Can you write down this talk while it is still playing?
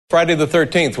Friday the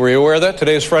 13th. Were you aware of that?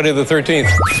 Today's Friday the 13th.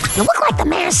 You look like the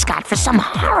mascot for some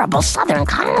horrible Southern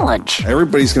college.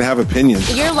 Everybody's going to have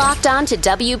opinions. You're locked on to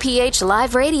WPH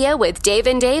Live Radio with Dave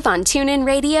and Dave on TuneIn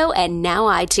Radio and now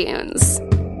iTunes.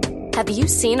 Have you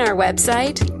seen our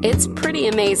website? It's pretty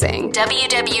amazing.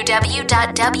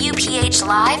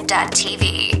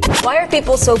 www.wphlive.tv. Why are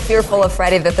people so fearful of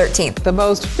Friday the 13th? The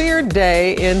most feared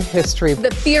day in history. The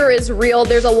fear is real.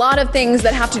 There's a lot of things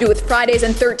that have to do with Fridays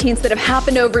and 13ths that have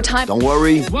happened over time. Don't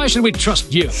worry. Why should we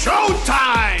trust you?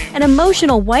 Showtime! An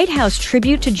emotional White House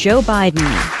tribute to Joe Biden.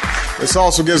 This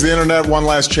also gives the internet one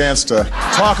last chance to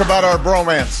talk about our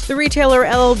bromance. The retailer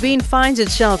LL Bean finds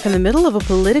itself in the middle of a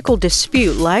political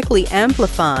dispute, likely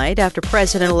amplified after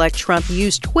President-elect Trump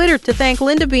used Twitter to thank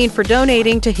Linda Bean for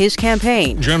donating to his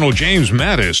campaign. General James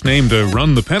Mattis, named to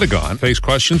run the Pentagon, faced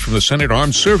questions from the Senate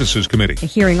Armed Services Committee. A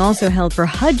hearing also held for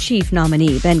HUD Chief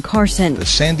nominee Ben Carson. The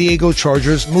San Diego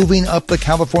Chargers moving up the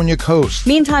California coast.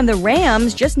 Meantime, the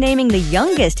Rams just naming the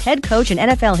youngest head coach in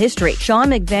NFL history.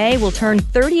 Sean McVay will turn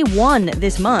 31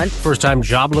 this month. First-time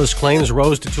jobless claims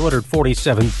rose to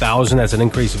 247,000. That's an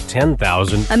increase of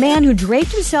 10,000. A man who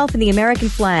draped himself in the American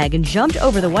flag and jumped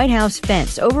over the White House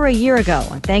fence over a year ago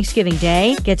on Thanksgiving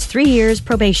Day gets 3 years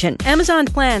probation. Amazon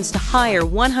plans to hire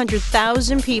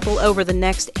 100,000 people over the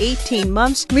next 18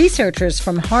 months. Researchers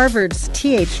from Harvard's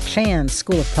T.H. Chan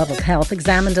School of Public Health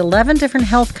examined 11 different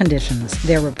health conditions.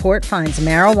 Their report finds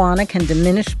marijuana can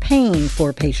diminish pain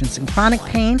for patients in chronic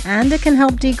pain, and it can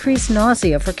help decrease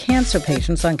nausea for cancer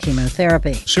patients on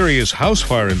chemotherapy. Serious house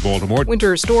fire in Baltimore.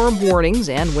 Winter storm warnings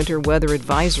and winter weather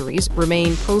advisories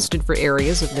remain posted for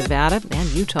areas of Nevada and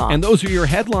Utah. And those are your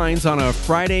headlines on a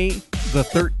Friday the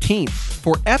 13th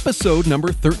for episode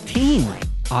number 13.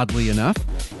 Oddly enough,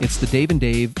 it's the Dave and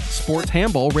Dave Sports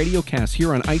Handball Radiocast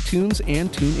here on iTunes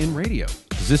and TuneIn Radio.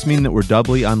 Does this mean that we're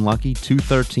doubly unlucky? 2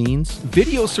 13s?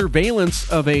 Video surveillance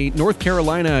of a North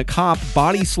Carolina cop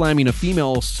body slamming a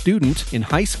female student in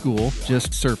high school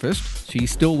just surfaced. She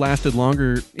still lasted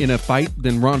longer in a fight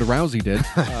than Ronda Rousey did.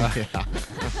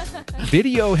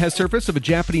 Video has surfaced of a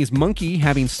Japanese monkey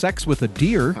having sex with a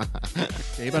deer.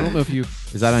 Dave, I don't know if you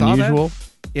Is that unusual?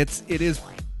 That.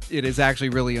 It is actually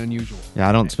really unusual. Yeah,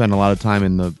 I don't spend a lot of time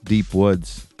in the deep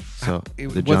woods. So it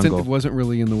jungle. wasn't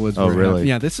really in the woods. Oh, really?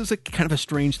 Yeah, this is a kind of a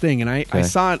strange thing, and I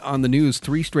saw it on the news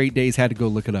 3 straight days. Had to go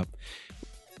look it up.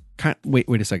 Wait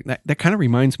a second. That kind of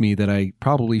reminds me that I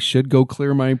probably should go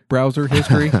clear my browser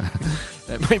history.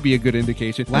 That might be a good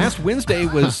indication. Last Wednesday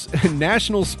was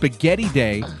National Spaghetti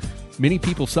Day. Many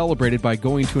people celebrated by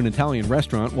going to an Italian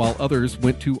restaurant, while others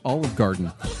went to Olive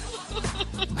Garden.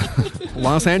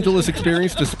 Los Angeles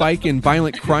experienced a spike in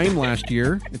violent crime last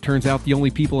year. It turns out the only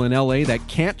people in LA that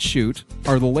can't shoot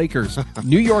are the Lakers.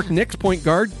 New York Knicks point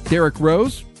guard Derrick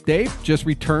Rose, Dave, just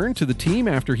returned to the team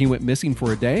after he went missing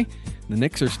for a day. The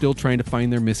Knicks are still trying to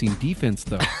find their missing defense,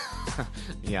 though.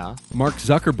 Yeah. Mark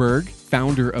Zuckerberg,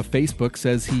 founder of Facebook,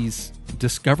 says he's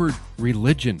discovered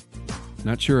religion.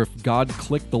 Not sure if God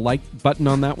clicked the like button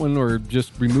on that one or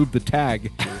just removed the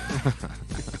tag.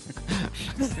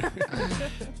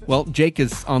 Well, Jake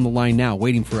is on the line now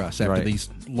waiting for us after these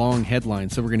long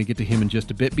headlines, so we're going to get to him in just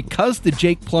a bit. Because the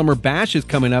Jake Plummer Bash is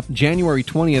coming up January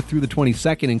 20th through the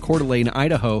 22nd in Coeur d'Alene,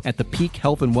 Idaho at the Peak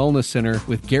Health and Wellness Center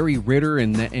with Gary Ritter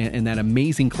and that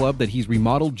amazing club that he's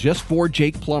remodeled just for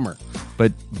Jake Plummer.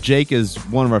 But Jake is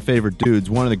one of our favorite dudes,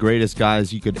 one of the greatest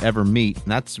guys you could ever meet, and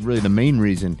that's really the main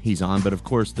reason he's on. But of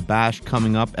course, the Bash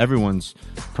coming up, everyone's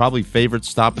probably favorite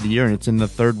stop of the year, and it's in the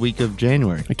 3rd week of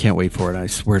January. I can't wait for it. I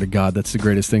swear to God, that's the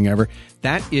greatest thing ever.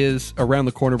 That is around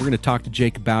the corner. We're going to talk to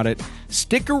Jake about it.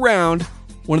 Stick around.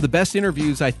 One of the best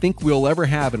interviews I think we'll ever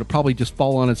have, and it'll probably just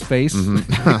fall on his face,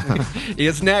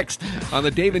 is next on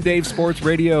the Dave and Dave Sports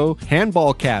Radio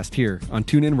Handball Cast here on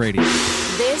TuneIn Radio.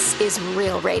 This is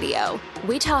Real Radio.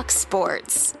 We talk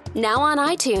sports. Now on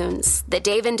iTunes, the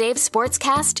Dave and Dave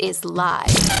Sportscast is live.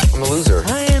 I'm a loser.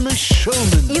 I am a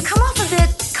showman. You come off a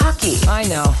bit cocky. I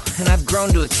know, and I've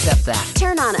grown to accept that.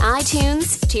 Turn on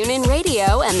iTunes, TuneIn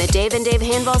Radio, and the Dave and Dave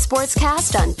Handball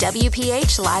Sportscast on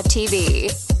WPH Live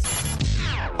TV.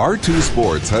 R2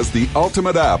 Sports has the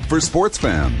ultimate app for sports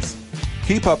fans.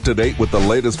 Keep up to date with the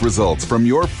latest results from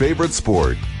your favorite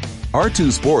sport.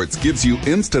 R2 Sports gives you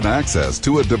instant access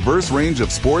to a diverse range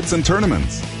of sports and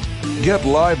tournaments. Get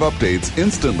live updates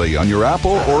instantly on your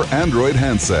Apple or Android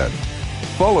handset.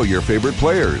 Follow your favorite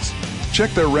players.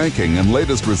 Check their ranking and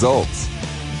latest results.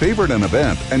 Favorite an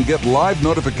event and get live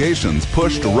notifications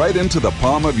pushed right into the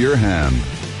palm of your hand.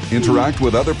 Interact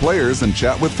with other players and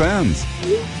chat with fans.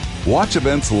 Watch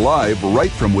events live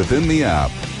right from within the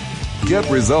app. Get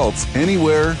results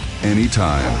anywhere,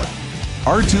 anytime.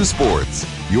 R2 Sports.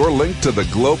 your link to the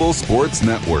Global Sports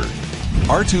Network.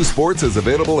 R2 Sports is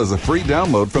available as a free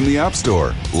download from the App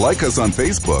Store. Like us on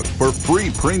Facebook for free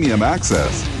premium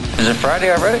access. Is it Friday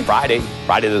already? Friday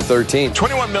the 13th.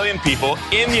 21 million people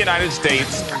in the United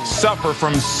States suffer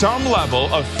from some level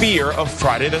of fear of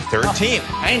Friday the 13th.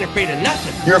 I ain't afraid of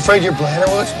nothing. You're afraid your bladder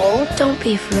will explode? Don't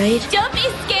be afraid. Don't be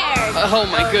scared. Oh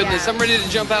my goodness, I'm ready to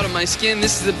jump out of my skin.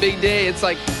 This is a big day. It's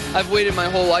like I've waited my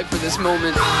whole life for this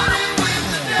moment.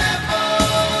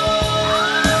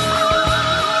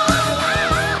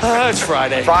 It's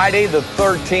Friday. Friday the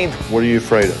 13th. What are you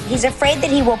afraid of? He's afraid that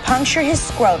he will puncture his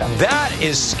scrotum. That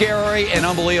is scary and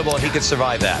unbelievable he could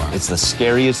survive that. It's the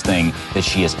scariest thing that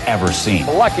she has ever seen.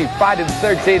 Lucky Friday the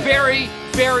 13th. Very,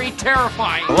 very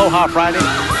terrifying. Aloha Friday.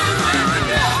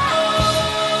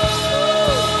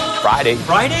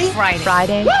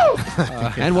 Friday? Woo!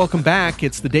 And welcome back.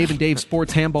 It's the Dave and Dave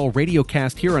Sports Handball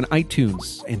Radiocast here on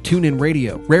iTunes and TuneIn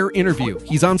Radio. Rare interview.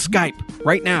 He's on Skype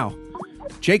right now.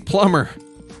 Jake Plummer.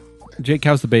 Jake,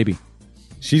 how's the baby?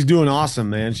 She's doing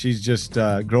awesome, man. She's just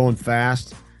growing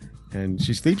fast, and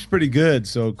she sleeps pretty good.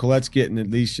 So Colette's getting at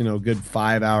least, good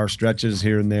 5-hour stretches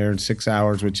here and there and 6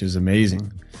 hours, which is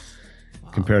amazing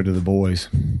compared to the boys.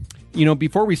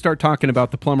 Before we start talking about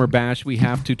the Plummer Bash, we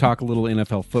have to talk a little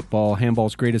NFL football,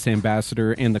 handball's greatest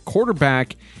ambassador, and the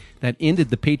quarterback that ended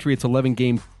the Patriots'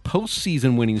 11-game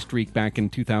postseason winning streak back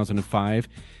in 2005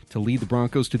 to lead the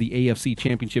Broncos to the AFC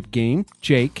Championship game.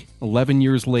 Jake, 11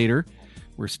 years later,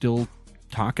 we're still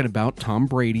talking about Tom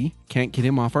Brady. Can't get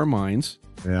him off our minds.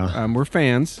 Yeah. We're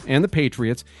fans. And the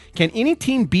Patriots. Can any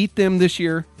team beat them this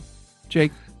year,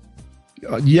 Jake?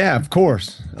 Yeah, of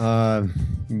course. They're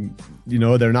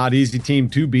not easy team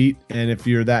to beat. And if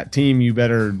you're that team, you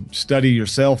better study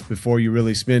yourself before you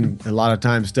really spend a lot of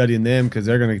time studying them, because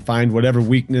they're going to find whatever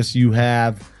weakness you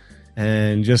have.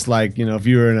 And just like, if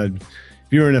you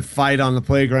were in a fight on the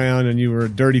playground and you were a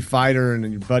dirty fighter and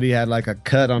your buddy had like a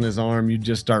cut on his arm, you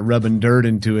just start rubbing dirt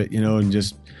into it, and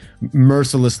just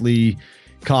mercilessly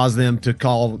cause them to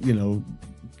call,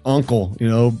 uncle.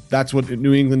 That's what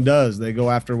New England does. They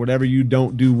go after whatever you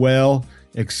don't do well,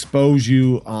 expose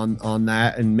you on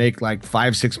that, and make like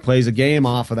 5-6 plays a game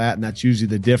off of that, and that's usually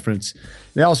the difference.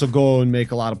 They also go and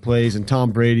make a lot of plays, and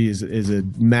Tom Brady is a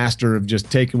master of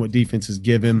just taking what defenses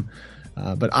give him.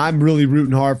 But I'm really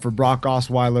rooting hard for Brock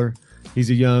Osweiler.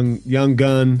 He's a young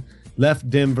gun. Left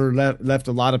Denver, left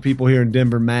a lot of people here in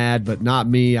Denver mad, but not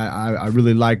me. I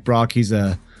really like Brock. He's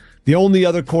the only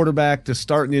other quarterback to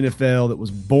start in the NFL that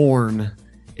was born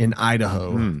in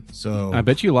Idaho. So I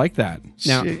bet you like that.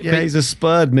 Now, he's a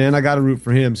spud, man. I got to root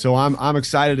for him. So I'm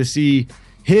excited to see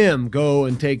him go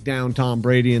and take down Tom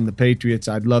Brady and the Patriots.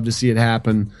 I'd love to see it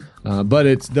happen. But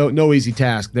it's no easy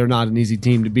task. They're not an easy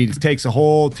team to beat. It takes a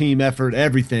whole team effort,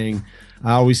 everything.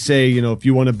 I always say, if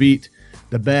you want to beat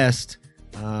the best,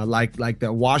 like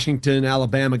that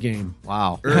Washington-Alabama game.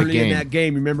 Wow. Early in that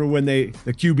game, remember when the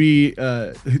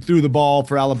QB threw the ball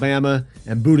for Alabama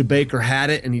and Budda Baker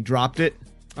had it and he dropped it?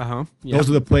 Uh-huh. Yeah.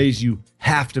 Those are the plays you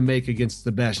have to make against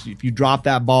the best. If you drop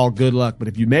that ball, good luck. But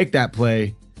if you make that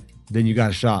play, then you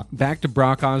got a shot. Back to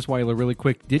Brock Osweiler really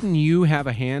quick. Didn't you have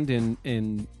a hand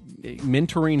in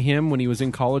mentoring him when he was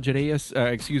in college at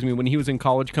when he was in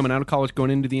college, coming out of college, going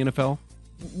into the NFL?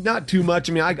 Not too much.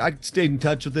 I mean, I stayed in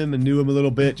touch with him and knew him a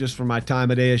little bit just from my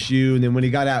time at ASU. And then when he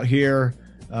got out here,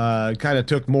 kind of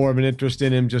took more of an interest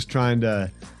in him, just trying to,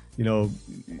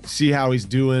 see how he's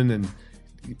doing. And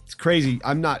it's crazy.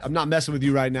 I'm not messing with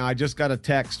you right now. I just got a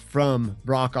text from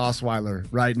Brock Osweiler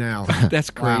right now.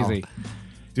 That's crazy. Wow.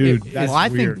 Dude, that's I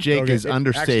weird. think Jake is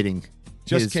understating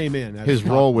came in his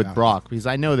role with Brock, because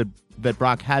I know that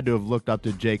Brock had to have looked up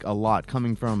to Jake a lot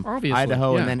coming from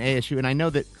Idaho and then ASU. And I know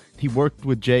that he worked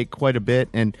with Jake quite a bit.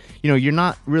 And, you're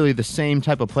not really the same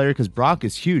type of player because Brock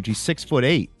is huge. He's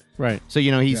 6'8". Right. So,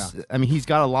 he's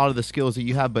got a lot of the skills that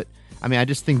you have. But, I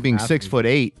just think being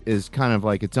 6'8" is kind of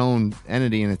like its own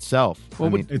entity in itself.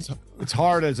 Well, it's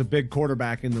hard as a big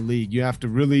quarterback in the league. You have to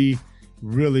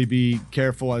really be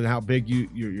careful on how big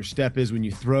your step is when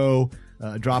you throw,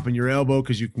 dropping your elbow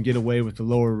because you can get away with the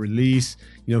lower release.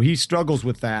 He struggles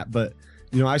with that, but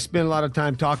I spent a lot of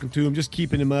time talking to him, just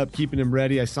keeping him up, keeping him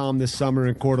ready. I saw him this summer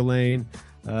in Coeur d'Alene,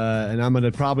 and I'm going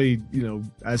to probably,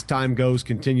 as time goes,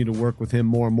 continue to work with him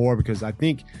more and more, because I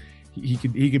think he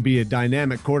could be a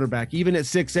dynamic quarterback, even at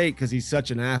 6'8", because he's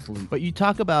such an athlete. But you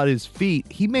talk about his feet.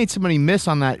 He made somebody miss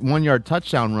on that 1-yard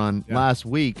touchdown run last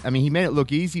week. He made it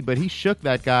look easy, but he shook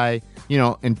that guy,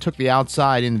 and took the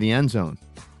outside into the end zone.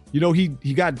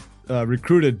 He got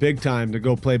recruited big time to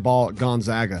go play ball at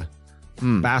Gonzaga.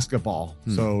 basketball.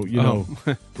 So,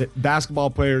 basketball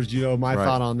players, my Right.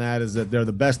 thought on that is that they're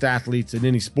the best athletes in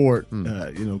any sport,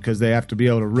 because they have to be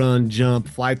able to run, jump,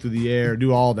 fly through the air,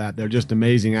 do all that. They're just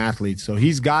amazing athletes. So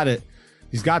he's got it.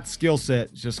 He's got the skill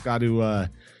set. Just got to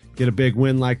get a big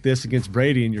win like this against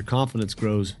Brady, and your confidence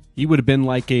grows. He would have been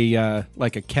like a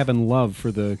Kevin Love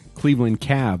for the Cleveland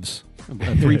Cavs, a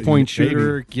 3-point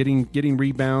shooter, getting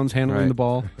rebounds, handling the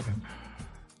ball.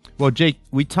 Well, Jake,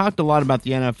 we talked a lot about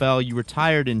the NFL. You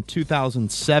retired in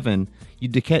 2007. You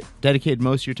dedicated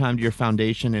most of your time to your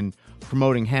foundation and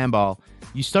promoting handball.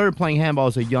 You started playing handball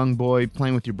as a young boy,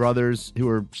 playing with your brothers who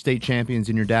were state champions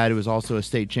and your dad who was also a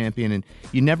state champion, and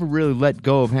you never really let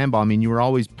go of handball. I mean, you were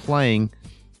always playing.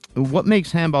 What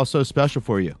makes handball so special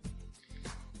for you?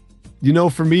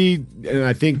 For me, and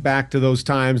I think back to those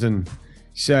times, and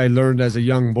say I learned as a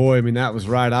young boy. I mean, that was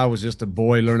right. I was just a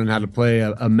boy learning how to play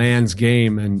a man's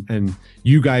game, and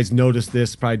you guys notice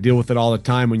this, probably deal with it all the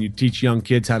time when you teach young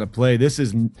kids how to play. This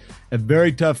is a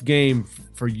very tough game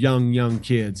for young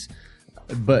kids,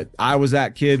 but I was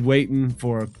that kid waiting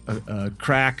for a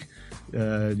crack.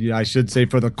 I should say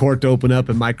for the court to open up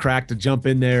and my crack to jump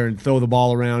in there and throw the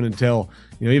ball around until,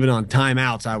 even on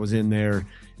timeouts, I was in there.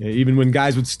 Even when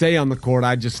guys would stay on the court,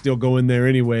 I'd just still go in there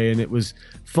anyway. And it was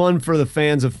fun for the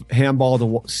fans of handball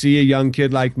to see a young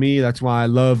kid like me. That's why I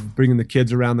love bringing the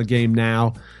kids around the game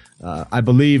now. I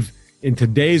believe in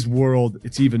today's world,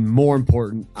 it's even more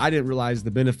important. I didn't realize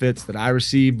the benefits that I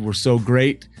received were so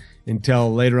great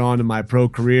until later on in my pro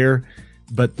career.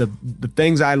 But the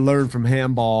things I learned from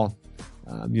handball,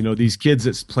 these kids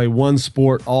that play one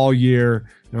sport all year,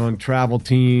 they're on travel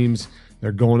teams,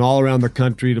 they're going all around the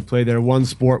country to play their one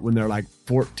sport when they're like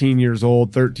 14 years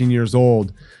old, 13 years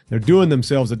old. They're doing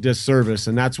themselves a disservice,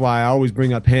 and that's why I always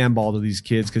bring up handball to these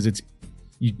kids, because it's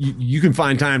you can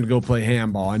find time to go play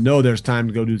handball. I know there's time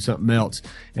to go do something else,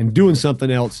 and doing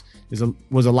something else was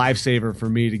a lifesaver for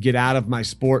me to get out of my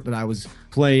sport that I was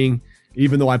playing.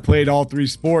 Even though I played all three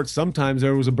sports, sometimes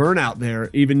there was a burnout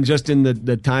there, even just in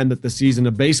the time that the season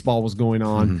of baseball was going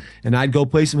on. And I'd go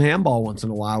play some handball once in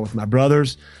a while with my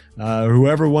brothers.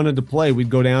 Whoever wanted to play, we'd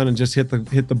go down and just hit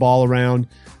the ball around.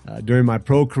 During my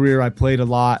pro career, I played a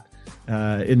lot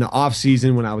in the off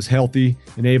season when I was healthy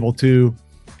and able to.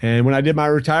 And when I did my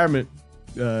retirement,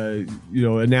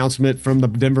 announcement from the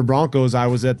Denver Broncos, I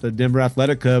was at the Denver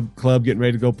Athletic Club getting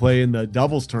ready to go play in the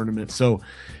doubles tournament. So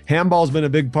handball's been a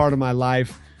big part of my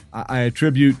life. I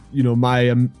attribute,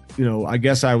 my, I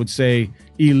guess I would say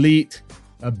elite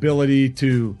ability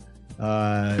to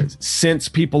sense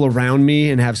people around me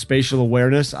and have spatial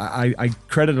awareness. I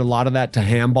credit a lot of that to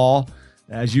handball.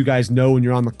 As you guys know, when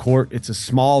you're on the court, it's a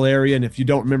small area, and if you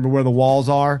don't remember where the walls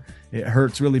are, it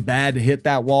hurts really bad to hit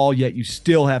that wall, yet you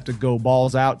still have to go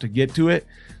balls out to get to it.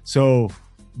 So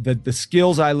the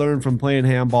skills I learned from playing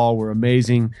handball were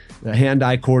amazing. The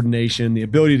hand-eye coordination, the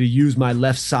ability to use my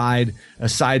left side, a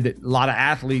side that a lot of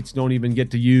athletes don't even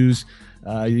get to use,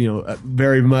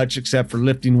 very much, except for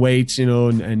lifting weights,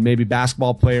 and maybe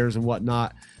basketball players and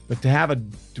whatnot. But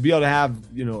to be able to have,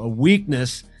 a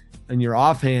weakness in your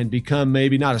offhand become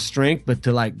maybe not a strength, but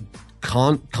to like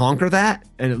conquer that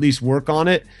and at least work on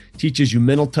it, teaches you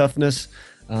mental toughness.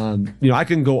 I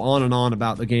can go on and on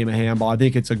about the game of handball. I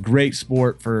think it's a great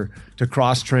sport to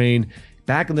cross train.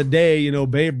 Back in the day,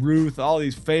 Babe Ruth, all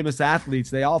these famous athletes,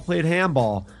 they all played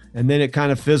handball, and then it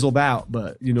kind of fizzled out.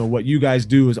 But what you guys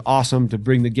do is awesome to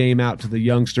bring the game out to the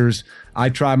youngsters. I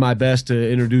try my best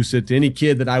to introduce it to any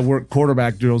kid that I work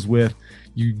quarterback drills with.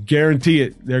 You guarantee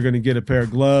it, they're going to get a pair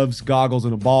of gloves, goggles,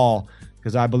 and a ball,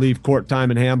 because I believe court time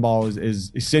in handball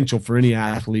is essential for any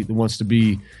athlete that wants to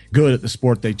be good at the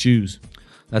sport they choose.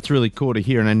 That's really cool to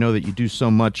hear, and I know that you do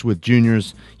so much with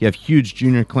juniors. You have huge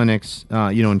junior clinics,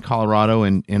 in Colorado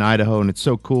and in Idaho, and it's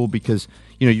so cool because,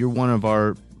 you're one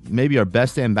of maybe our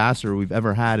best ambassador we've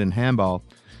ever had in handball.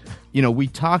 We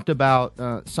talked about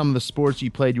some of the sports you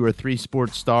played. You were a 3-sport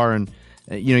star, and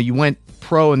you went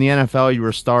pro in the NFL. You were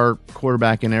a star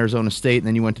quarterback in Arizona State, and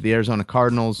then you went to the Arizona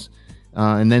Cardinals,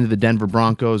 and then to the Denver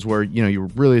Broncos, where you were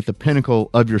really at the pinnacle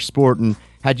of your sport. And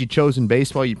had you chosen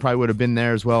baseball, you probably would have been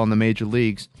there as well in the major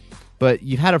leagues. But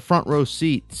you've had a front row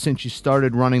seat since you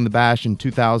started running the Bash in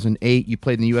 2008. You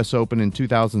played in the U.S. Open in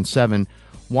 2007,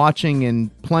 watching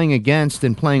and playing against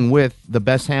and playing with the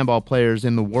best handball players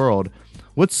in the world.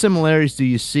 What similarities do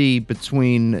you see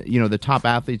between the top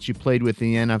athletes you played with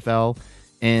in the NFL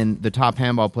and the top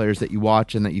handball players that you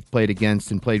watch and that you've played against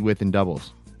and played with in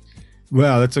doubles?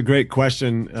 Well, that's a great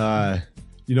question. And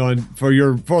for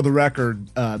the record,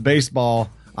 baseball,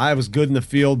 I was good in the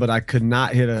field, but I could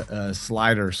not hit a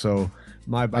slider. So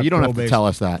you don't have to tell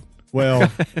us that.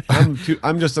 Well,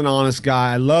 I'm just an honest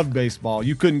guy. I love baseball.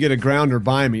 You couldn't get a grounder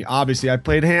by me. Obviously, I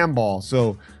played handball,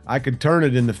 so I could turn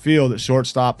it in the field at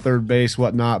shortstop, third base,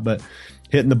 whatnot, but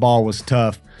hitting the ball was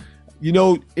tough. You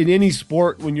know, in any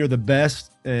sport, when you're the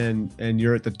best and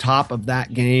you're at the top of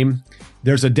that game,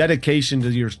 there's a dedication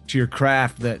to your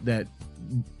craft that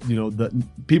you know, the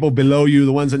people below you,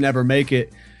 the ones that never make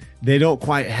it, they don't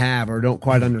quite have or don't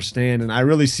quite understand. And I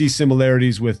really see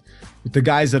similarities with the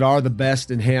guys that are the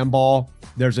best in handball.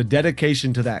 There's a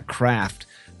dedication to that craft.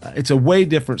 It's a way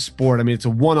different sport. I mean, it's a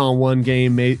one-on-one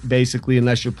game basically,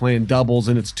 unless you're playing doubles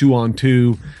and it's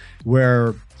 2-on-2,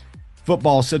 where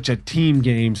football is such a team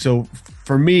game. So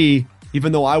for me,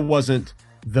 even though I wasn't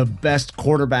the best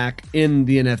quarterback in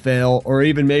the NFL, or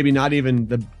even maybe not even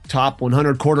the top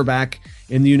 100 quarterback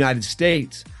in the United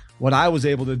States, what I was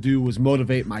able to do was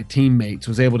motivate my teammates,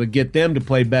 was able to get them to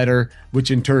play better, which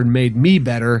in turn made me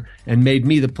better and made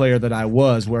me the player that I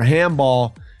was. Where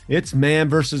handball, it's man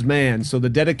versus man. So the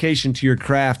dedication to your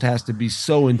craft has to be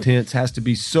so intense, has to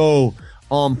be so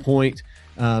on point.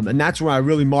 And that's where I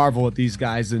really marvel at these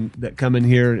guys that come in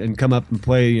here and come up and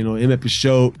play, you know, Emmett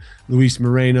Pichot, Luis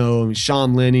Moreno, and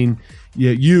Sean Lenning,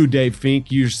 you, Dave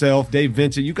Fink, yourself, Dave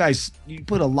Vincent. You guys, you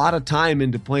put a lot of time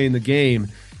into playing the game.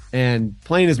 And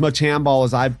playing as much handball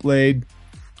as I've played,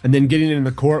 and then getting in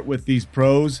the court with these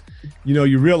pros, you know,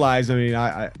 you realize, I mean,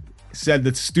 I said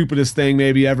the stupidest thing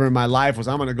maybe ever in my life was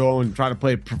I'm going to go and try to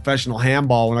play professional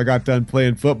handball when I got done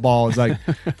playing football. It's like,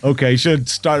 okay, should have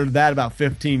started that about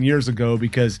 15 years ago,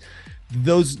 because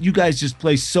you guys just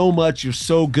play so much. You're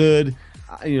so good.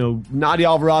 You know, Nadi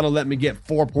Alvarado let me get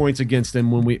 4 points against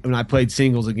him when I played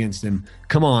singles against him.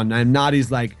 Come on, Nadi's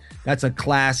like, that's a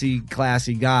classy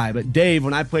guy. But Dave,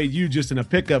 when I played you just in a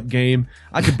pickup game,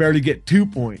 I could barely get 2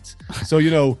 points. So, you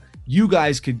know, you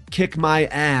guys could kick my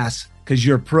ass because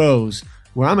you're pros,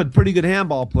 where I'm a pretty good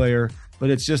handball player, but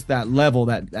it's just that level,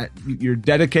 that your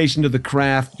dedication to the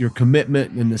craft, your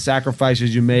commitment and the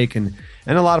sacrifices you make, and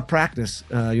a lot of practice,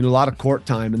 a lot of court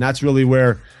time. And that's really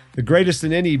where the greatest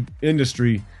in any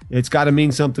industry, it's got to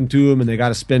mean something to them, and they got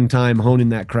to spend time honing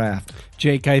that craft.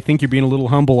 Jake, I think you're being a little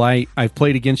humble. I've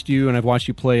played against you, and I've watched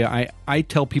you play. I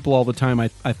tell people all the time I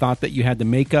thought that you had the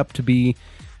makeup to be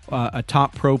a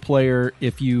top pro player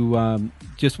if you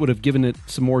just would have given it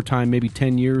some more time, maybe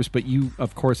 10 years, but you,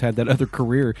 of course, had that other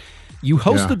career. You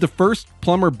hosted the first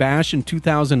Plumber Bash in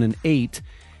 2008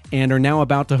 and are now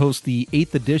about to host the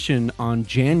 8th edition on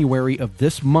January of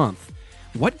this month.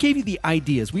 What gave you the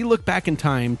idea, as we look back in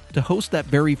time, to host that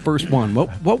very first one?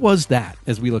 What was that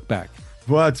as we look back?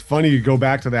 Well, it's funny you go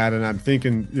back to that, and I'm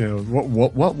thinking, you know,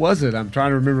 what was it? I'm trying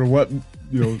to remember what,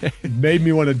 you know, made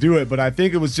me want to do it. But I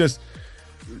think it was just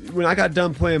when I got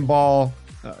done playing ball,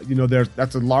 you know,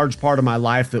 that's a large part of my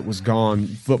life that was gone,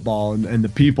 football, and the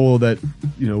people that,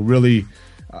 you know, really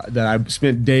that I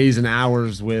spent days and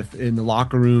hours with in the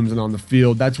locker rooms and on the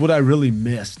field. That's what I really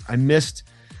missed. I missed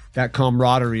that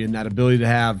camaraderie and that ability to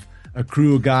have a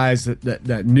crew of guys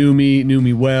that knew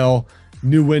me well,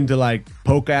 knew when to like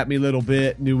poke at me a little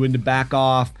bit, knew when to back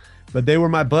off, but they were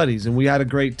my buddies and we had a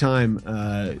great time,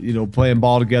 you know, playing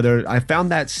ball together. I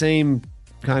found that same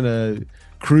kind of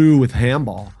crew with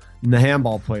handball and the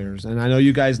handball players. And I know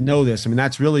you guys know this. I mean,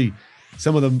 that's really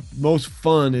some of the most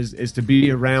fun is to be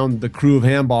around the crew of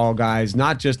handball guys,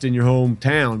 not just in your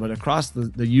hometown, but across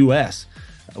the U.S.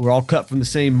 We're all cut from the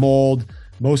same mold.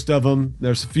 Most of them,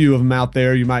 there's a few of them out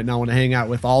there you might not want to hang out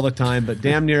with all the time, but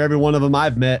damn near every one of them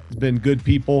I've met has been good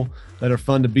people that are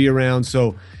fun to be around.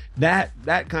 So that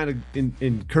kind of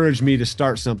encouraged me to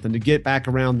start something, to get back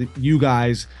around you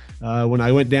guys. When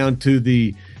I went down to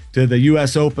the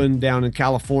U.S. Open down in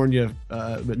California,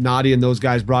 but Nadi and those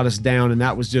guys brought us down, and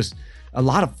that was just a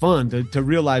lot of fun to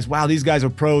realize, wow, these guys are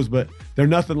pros, but they're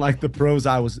nothing like the pros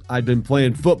I'd been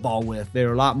playing football with.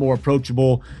 They're a lot more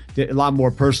approachable, a lot more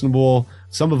personable.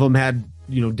 Some of them had,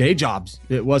 you know, day jobs.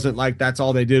 It wasn't like that's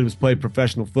all they did was play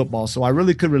professional football. So I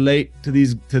really could relate to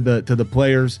the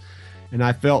players, and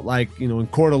I felt like, you know, in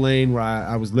Coeur d'Alene, where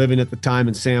I was living at the time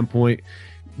in Sandpoint,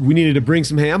 we needed to bring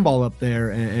some handball up there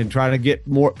and try to get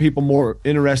more people more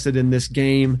interested in this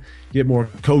game, get more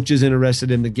coaches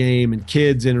interested in the game, and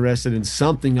kids interested in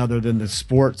something other than the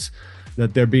sports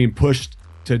that they're being pushed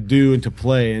to do and to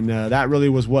play. And that really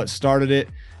was what started it.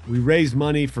 We raised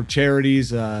money for charities.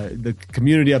 The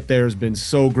community up there has been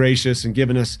so gracious and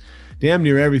given us damn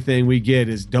near everything we get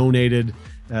is donated.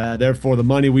 Therefore, the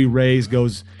money we raise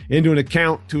goes into an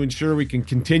account to ensure we can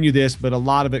continue this, but a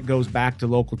lot of it goes back to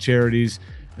local charities.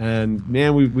 And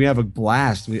man, we have a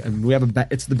blast.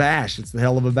 It's the bash. It's the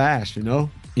hell of a bash, you know?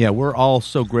 Yeah, we're all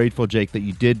so grateful, Jake, that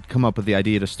you did come up with the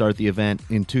idea to start the event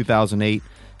in 2008.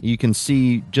 You can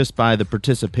see just by the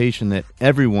participation that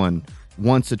everyone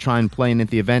wants to try and play, and that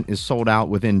the event is sold out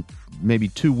within maybe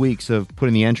 2 weeks of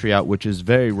putting the entry out, which is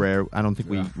very rare. I don't think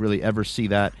we really ever see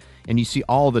that. And you see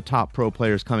all the top pro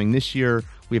players coming. This year,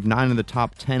 we have 9 of the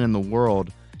top 10 in the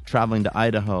world traveling to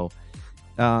Idaho.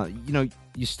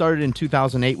 You started in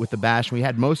 2008 with the Bash, and we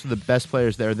had most of the best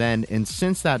players there then. And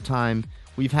since that time,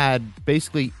 we've had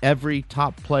basically every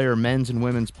top player, men's and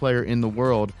women's player in the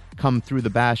world, come through the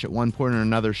Bash at one point or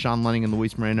another. Sean Lenning and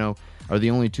Luis Moreno are the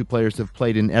only 2 players that have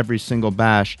played in every single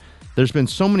Bash. There's been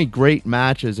so many great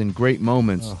matches and great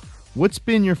moments. Oh. What's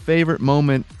been your favorite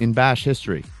moment in Bash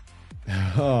history?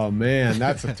 Oh, man,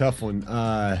 that's a tough one.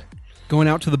 Going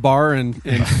out to the bar and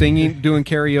singing, doing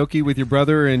karaoke with your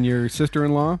brother and your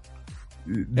sister-in-law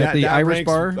at the Irish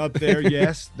bar up there.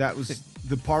 Yes, that was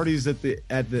the parties at the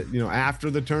after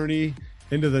the tourney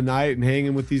into the night and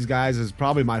hanging with these guys is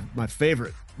probably my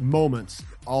favorite moments.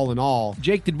 All in all,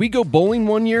 Jake, did we go bowling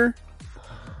one year?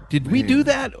 Did we do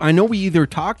that? I know we either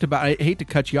talked about. I hate to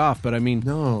cut you off, but I mean,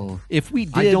 no. If we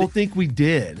did, I don't think we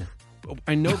did.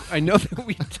 I know that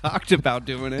we talked about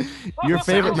doing it. Your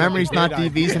favorite memory's not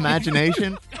DV's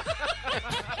imagination?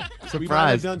 Surprise. We might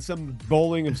have done some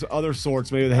bowling of other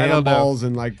sorts, maybe the handballs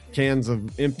and like cans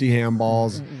of empty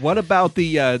handballs. What about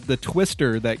the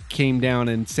twister that came down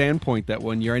in Sandpoint that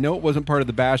one year? I know it wasn't part of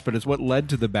the Bash, but it's what led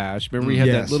to the Bash. Remember we had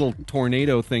that little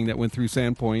tornado thing that went through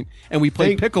Sandpoint, and we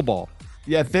played pickleball.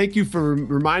 Yeah, thank you for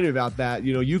reminding me about that.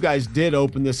 You guys did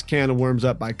open this can of worms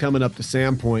up by coming up to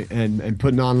Sandpoint and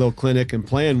putting on a little clinic and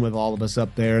playing with all of us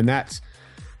up there. And that's,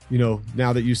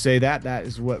 now that you say that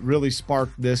is what really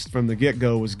sparked this from the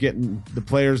get-go, was getting the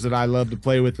players that I love to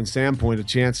play with in Sandpoint a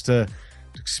chance to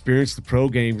experience the pro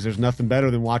game, because there's nothing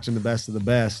better than watching the best of the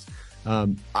best.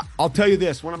 I'll tell you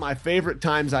this, one of my favorite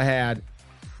times I had,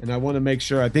 and I want to make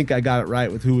sure I think I got it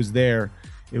right with who was there.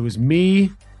 It was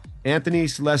me, Anthony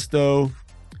Celesto,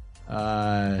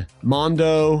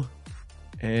 Mondo,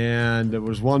 and there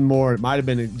was one more. It might have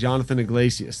been Jonathan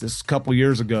Iglesias. This was a couple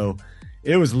years ago.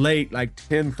 It was late, like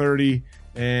 10:30,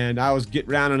 and I was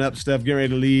rounding up stuff, getting ready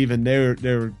to leave, and they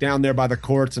were down there by the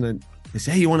courts, and they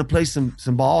said, "Hey, you want to play some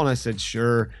ball?" And I said,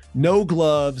 "Sure." No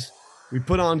gloves. We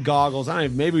put on goggles.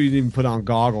 Maybe we didn't even put on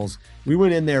goggles. We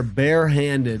went in there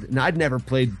barehanded, and I'd never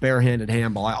played barehanded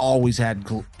handball. I always had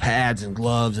pads and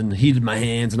gloves and heated my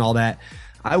hands and all that.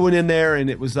 I went in there, and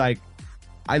it was like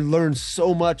I learned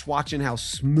so much watching how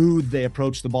smooth they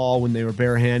approached the ball when they were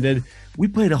barehanded. We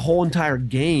played a whole entire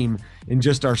game in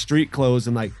just our street clothes,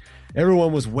 and like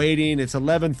everyone was waiting. It's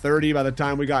 11:30 by the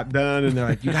time we got done, and they're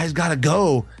like, "You guys got to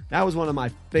go." That was one of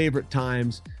my favorite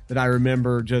times that I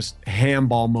remember, just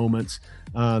handball moments.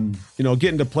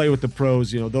 Getting to play with the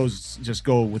pros, those just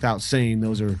go without saying.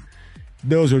 Those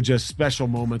are just special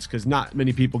moments, because not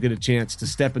many people get a chance to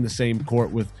step in the same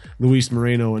court with Luis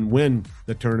Moreno and win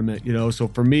the tournament. So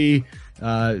for me,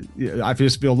 I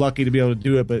just feel lucky to be able to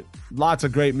do it. But lots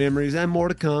of great memories and more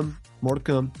to come. More to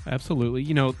come. Absolutely.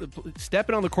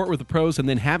 Stepping on the court with the pros and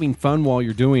then having fun while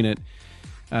you're doing it.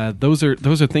 Those are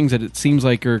things that it seems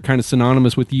like are kind of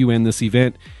synonymous with you and this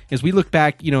event. As we look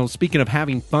back, speaking of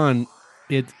having fun,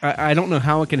 I don't know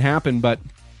how it can happen, but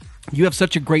you have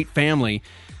such a great family.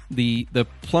 The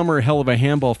Plummer Hell of a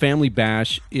Handball Family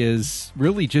Bash is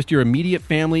really just your immediate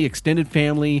family, extended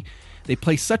family. They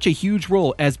play such a huge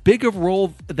role, as big of a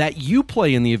role that you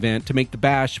play in the event to make the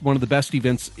Bash one of the best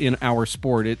events in our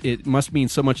sport. It must mean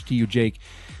so much to you, Jake,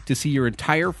 to see your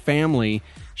entire family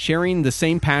sharing the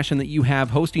same passion that you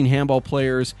have, hosting handball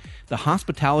players, the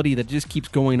hospitality that just keeps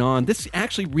going on. This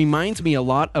actually reminds me a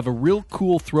lot of a real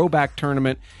cool throwback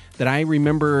tournament that I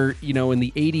remember, in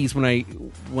the 80s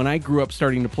when I grew up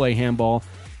starting to play handball,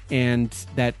 and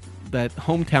that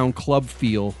hometown club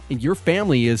feel. And your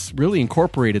family has really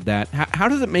incorporated that. How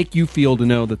does it make you feel to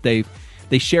know that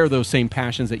they share those same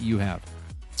passions that you have?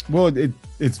 Well,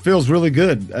 it feels really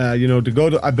good, to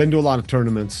go to. I've been to a lot of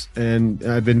tournaments, and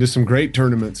I've been to some great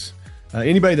tournaments.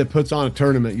 Anybody that puts on a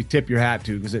tournament, you tip your hat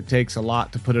to, because it takes a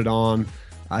lot to put it on.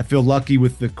 I feel lucky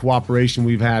with the cooperation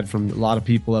we've had from a lot of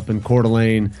people up in Coeur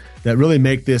d'Alene that really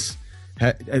make this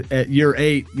at year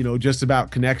 8, just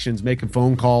about connections, making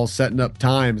phone calls, setting up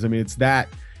times. I mean, it's that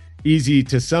easy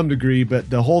to some degree, but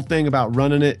the whole thing about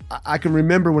running it, I can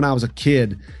remember when I was a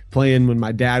kid playing, when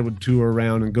my dad would tour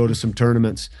around and go to some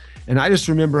tournaments. And I just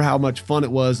remember how much fun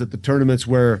it was at the tournaments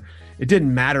where it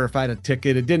didn't matter if I had a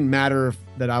ticket. It didn't matter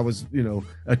that I was,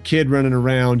 a kid running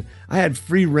around. I had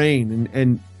free reign,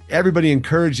 and everybody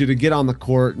encouraged you to get on the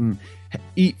court. And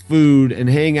eat food and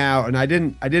hang out. And I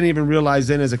didn't even realize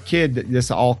then as a kid that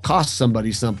this all costs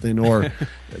somebody something or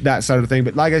that sort of thing.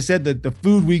 But like I said, the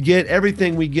food we get,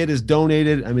 everything we get is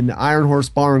donated. I mean, the Iron Horse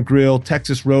Bar and Grill,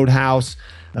 Texas Roadhouse,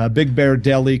 Big Bear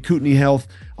Deli, Kootenai Health,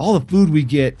 all the food we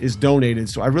get is donated.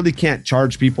 So I really can't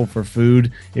charge people for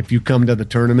food if you come to the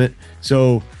tournament.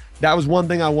 So that was one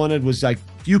thing I wanted, was like,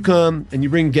 if you come and you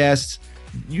bring guests,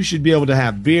 you should be able to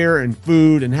have beer and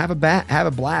food and have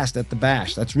a blast at the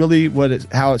bash. That's really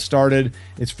how it started.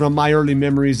 It's from my early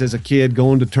memories as a kid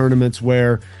going to tournaments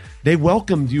where they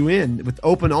welcomed you in with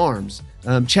open arms.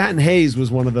 Chatton Hayes was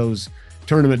one of those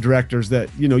tournament directors that,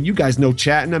 you guys know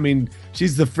Chatton. I mean,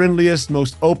 she's the friendliest,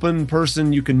 most open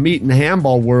person you can meet in the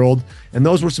handball world. And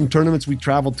those were some tournaments we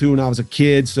traveled to when I was a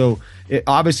kid. So it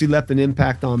obviously left an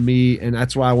impact on me. And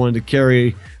that's why I wanted to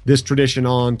carry this tradition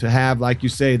on, to have, like you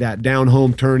say, that down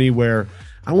home tourney where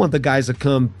I want the guys to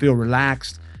come feel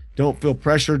relaxed, don't feel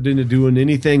pressured into doing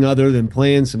anything other than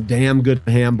playing some damn good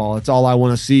handball. That's all I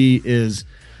want to see. Is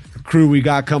the crew we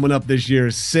got coming up this year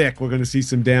is sick. We're going to see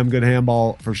some damn good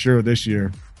handball for sure this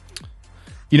year.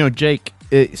 Jake,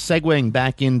 segueing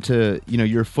back into,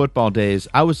 your football days,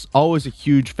 I was always a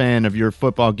huge fan of your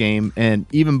football game. And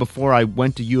even before I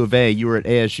went to U of A, you were at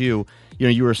ASU.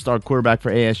 You were a star quarterback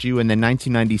for ASU. And then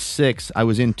 1996, I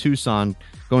was in Tucson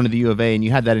going to the U of A, and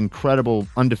you had that incredible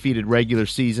undefeated regular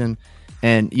season.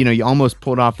 And, you almost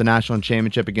pulled off the national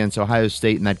championship against Ohio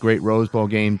State in that great Rose Bowl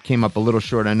game. Came up a little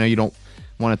short. I know you don't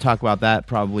want to talk about that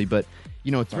probably, but,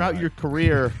 throughout your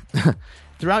career...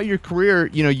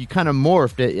 you kind of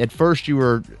morphed. At first, you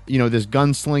were, this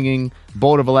gunslinging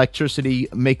bolt of electricity,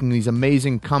 making these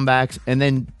amazing comebacks. And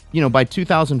then, by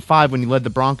 2005, when you led the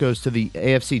Broncos to the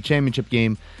AFC Championship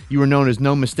game, you were known as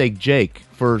No Mistake Jake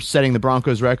for setting the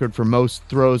Broncos record for most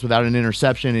throws without an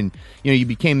interception. And, you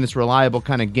became this reliable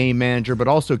kind of game manager, but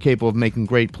also capable of making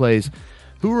great plays.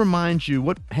 Who reminds you,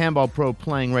 what handball pro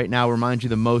playing right now reminds you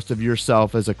the most of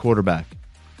yourself as a quarterback?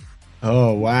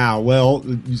 Oh, wow. Well,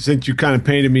 since you kind of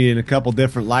painted me in a couple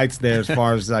different lights there, as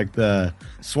far as like the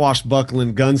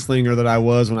swashbuckling gunslinger that I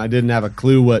was when I didn't have a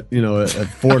clue what, a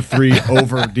 4-3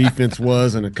 over defense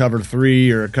was, and a cover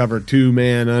 3 or a cover 2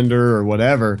 man under or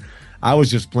whatever, I was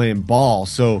just playing ball.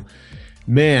 So,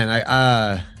 man,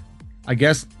 I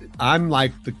guess I'm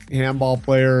like the handball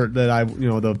player that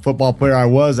the football player I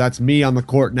was. That's me on the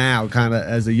court now, kind of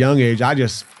as a young age.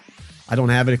 I don't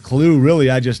have a clue, really.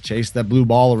 I just chase that blue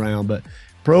ball around. But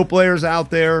pro players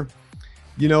out there,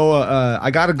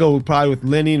 I got to go probably with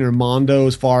Lenning or Mondo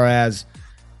as far as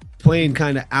playing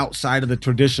kind of outside of the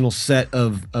traditional set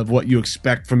of what you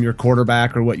expect from your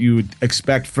quarterback or what you would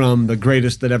expect from the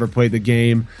greatest that ever played the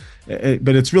game.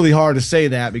 But it's really hard to say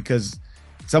that, because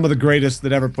some of the greatest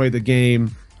that ever played the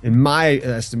game, in my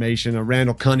estimation, a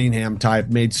Randall Cunningham type,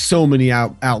 made so many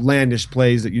outlandish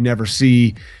plays that you never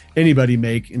see anybody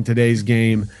make in today's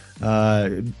game,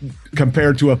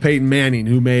 compared to a Peyton Manning,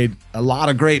 who made a lot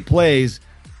of great plays,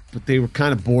 but they were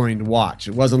kind of boring to watch.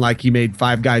 It wasn't like he made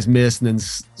 5 guys miss and then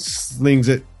slings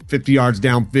it 50 yards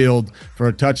downfield for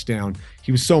a touchdown.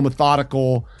 He was so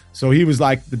methodical. So he was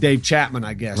like the Dave Chapman,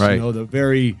 I guess, right. The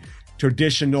very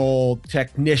traditional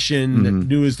technician that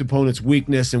knew his opponent's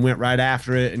weakness and went right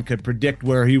after it and could predict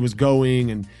where he was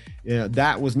going. And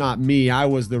that was not me. I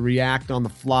was the react on the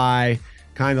fly,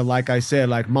 kind of like I said,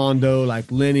 like Mondo,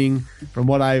 like Lenning. From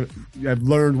what I've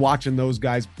learned watching those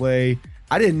guys play,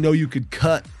 I didn't know you could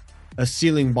cut a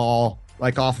ceiling ball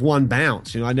like off one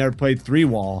bounce. I never played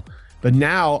 3-wall, but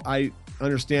now I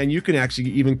understand you can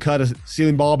actually even cut a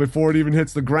ceiling ball before it even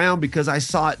hits the ground, because I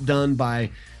saw it done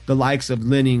by the likes of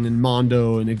Lenning and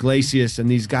Mondo and Iglesias and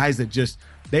these guys that just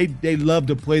they love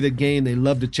to play the game. They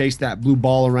love to chase that blue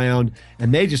ball around,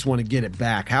 and they just want to get it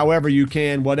back however you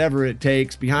can, whatever it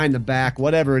takes, behind the back,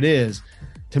 whatever it is.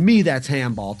 To me, that's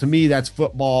handball. To me, that's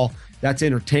football. That's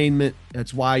entertainment.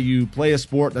 That's why you play a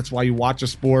sport. That's why you watch a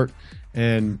sport.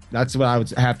 And that's what I would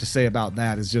have to say about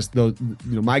that, is just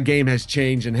my game has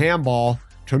changed in handball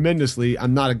tremendously.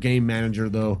 I'm not a game manager,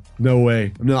 though. No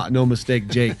way. I'm not No Mistake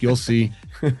Jake. You'll see.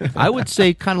 I would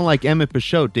say kind of like Emmett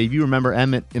Pichot. Dave, you remember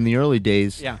Emmett in the early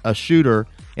days, a shooter,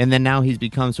 and then now he's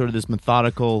become sort of this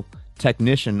methodical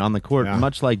technician on the court,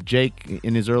 much like Jake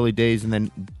in his early days, and then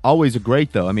always a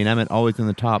great, though. I mean, Emmett always in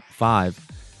the top 5.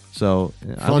 So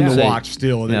fun to watch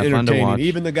still. Yeah, entertaining. fun to watch.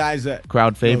 Even the guys that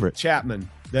crowd favorite Chapman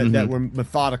that were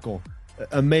methodical,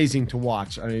 amazing to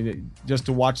watch. I mean, just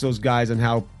to watch those guys and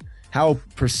how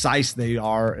precise they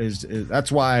are is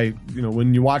that's why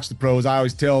when you watch the pros, I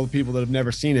always tell people that have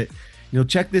never seen it,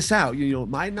 check this out. It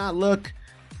might not look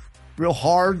real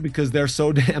hard because they're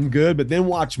so damn good, but then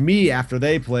watch me after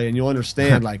they play and you'll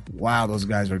understand like, wow, those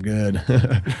guys are good.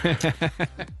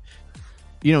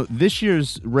 You know, this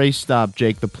year's race stop,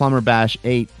 Jake, the Plumber Bash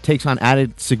 8, takes on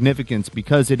added significance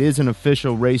because it is an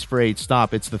official Race for 8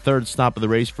 stop. It's the third stop of the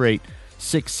Race for 8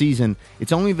 sixth season.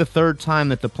 It's only the third time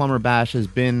that the Plumber Bash has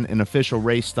been an official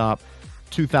race stop.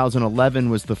 2011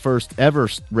 was the first ever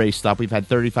race stop. We've had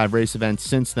 35 race events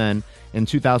since then, and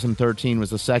 2013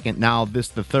 was the second. Now this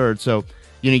the third. So,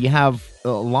 you know, you have a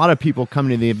lot of people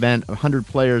coming to the event, 100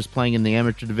 players playing in the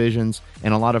amateur divisions,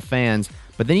 and a lot of fans.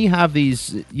 But then you have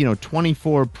these,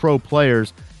 24 pro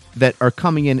players that are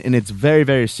coming in, and it's very,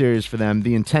 very serious for them.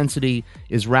 The intensity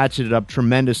is ratcheted up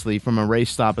tremendously from a race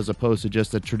stop as opposed to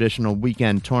just a traditional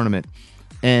weekend tournament.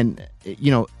 And,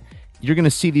 you're going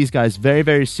to see these guys very,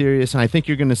 very serious, and I think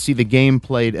you're going to see the game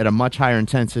played at a much higher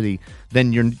intensity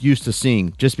than you're used to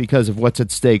seeing just because of what's at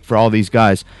stake for all these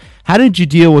guys. How did you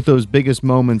deal with those biggest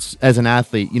moments as an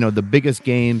athlete, the biggest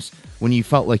games when you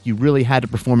felt like you really had to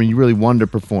perform and you really wanted to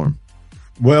perform?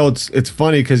 Well, it's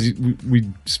funny because we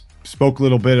spoke a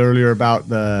little bit earlier about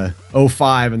the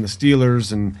 05 and the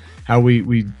Steelers and how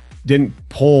we didn't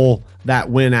pull that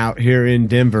win out here in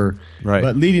Denver. Right.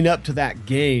 But leading up to that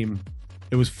game,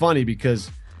 it was funny because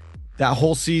that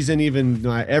whole season, even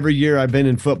every year I've been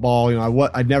in football,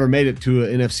 I'd never made it to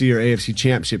an NFC or AFC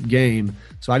championship game,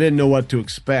 so I didn't know what to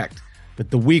expect. But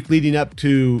the week leading up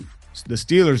to the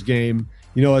Steelers game,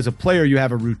 as a player, you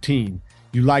have a routine.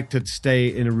 You like to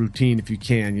stay in a routine if you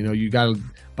can. You got to,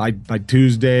 by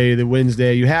Tuesday, the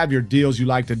Wednesday, you have your deals you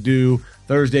like to do.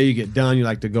 Thursday, you get done. You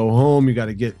like to go home. You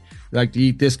like to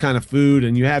eat this kind of food,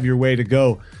 and you have your way to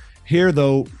go. Here,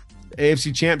 though,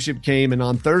 AFC Championship came, and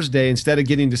on Thursday, instead of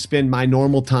getting to spend my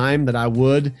normal time that I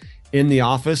would in the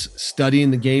office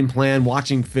studying the game plan,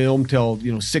 watching film till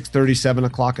 6:30, 7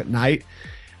 o'clock at night,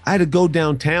 I had to go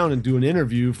downtown and do an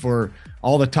interview for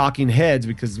all the talking heads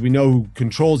because we know who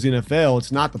controls the NFL.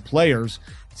 It's not the players.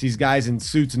 It's these guys in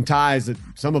suits and ties that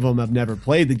some of them have never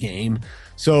played the game.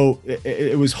 So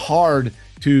it was hard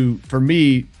for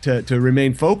me to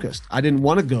remain focused. I didn't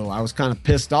want to go. I was kind of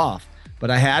pissed off,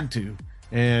 but I had to.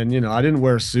 And, I didn't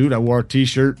wear a suit. I wore a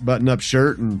T-shirt, button-up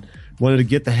shirt, and wanted to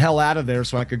get the hell out of there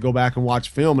so I could go back and watch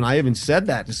film. And I even said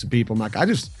that to some people. I'm like, I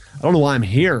don't know why I'm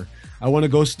here. I want to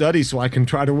go study so I can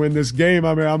try to win this game.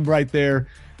 I mean, I'm right there.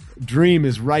 Dream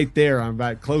is right there. I'm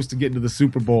about close to getting to the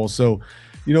Super Bowl. So,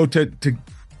 to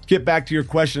get back to your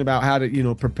question about how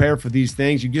to, prepare for these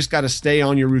things, you just got to stay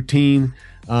on your routine.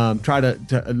 Try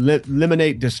to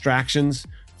eliminate distractions.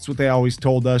 That's what they always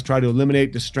told us. Try to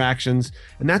eliminate distractions.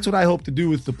 And that's what I hope to do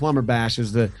with the Plumber Bash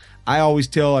is that I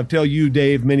tell you,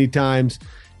 Dave, many times,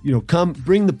 come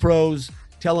bring the pros,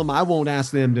 tell them I won't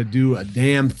ask them to do a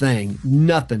damn thing,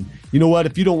 nothing. You know what?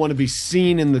 If you don't want to be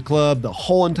seen in the club the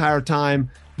whole entire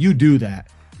time, you do that.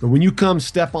 But when you come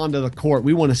step onto the court,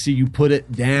 we want to see you put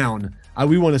it down.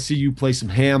 We want to see you play some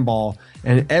handball.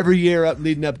 And every year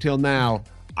leading up till now,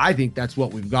 I think that's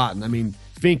what we've gotten. I mean,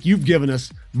 Fink, you've given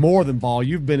us more than ball.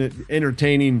 You've been an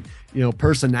entertaining,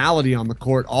 personality on the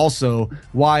court. Also,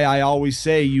 why I always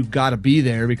say you've got to be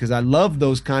there because I love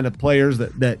those kind of players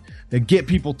that get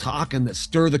people talking, that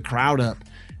stir the crowd up.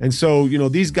 And so,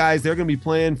 these guys, they're going to be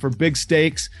playing for big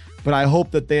stakes, but I hope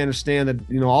that they understand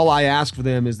that, all I ask for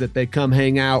them is that they come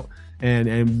hang out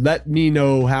and let me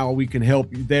know how we can help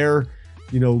their,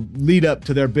 lead up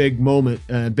to their big moment,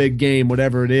 big game,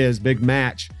 whatever it is, big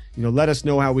match. Let us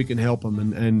know how we can help them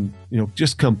and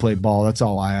just come play ball. That's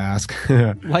all I ask.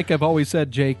 Like I've always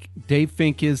said, Jake, Dave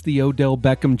Fink is the Odell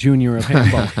Beckham Jr. of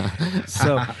handball.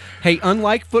 So, hey,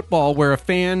 unlike football where a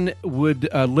fan would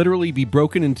literally be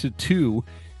broken into two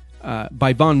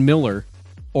by Von Miller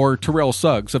or Terrell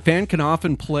Suggs, a fan can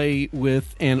often play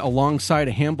with and alongside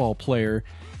a handball player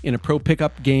in a pro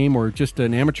pickup game or just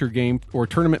an amateur game or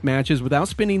tournament matches without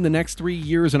spending the next 3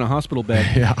 years in a hospital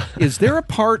bed. Yeah. Is there a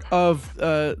part of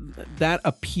that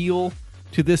appeal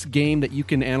to this game that you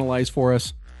can analyze for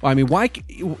us? I mean, why,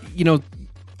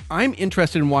 I'm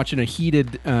interested in watching a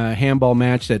heated handball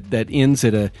match that ends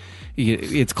at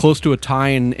it's close to a tie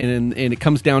and it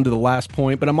comes down to the last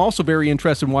point. But I'm also very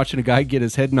interested in watching a guy get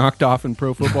his head knocked off in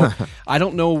pro football. I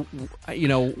don't know,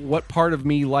 what part of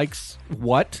me likes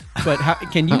what, but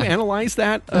can you analyze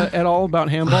that at all about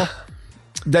handball?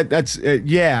 That's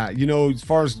yeah. As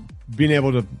far as being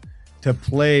able to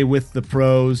play with the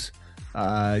pros,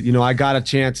 I got a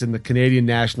chance in the Canadian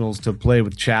Nationals to play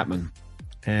with Chapman.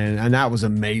 And that was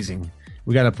amazing.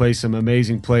 We got to play some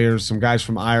amazing players, some guys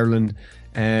from Ireland.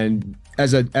 And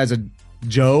as a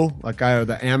Joe,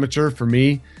 the amateur, for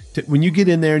me, when you get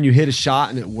in there and you hit a shot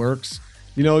and it works,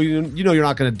 You know you're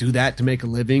not going to do that to make a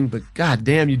living, but god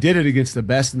damn, you did it against the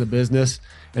best in the business,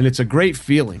 and it's a great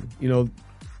feeling. You know,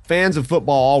 fans of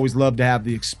football always love to have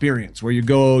the experience where you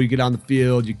go, you get on the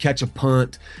field, you catch a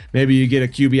punt, maybe you get a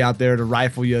QB out there to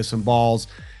rifle you some balls.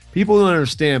 People don't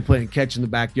understand playing catch in the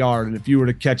backyard, and if you were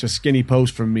to catch a skinny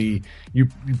post from me, you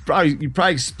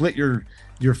probably split your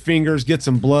fingers, get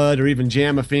some blood, or even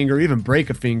jam a finger, or even break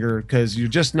a finger, because you're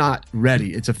just not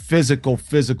ready. It's a physical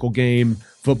game.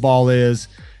 Football is.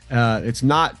 It's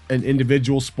not an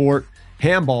individual sport.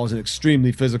 Handball is an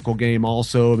extremely physical game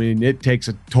also. I mean, it takes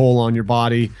a toll on your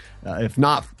body. If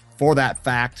not for that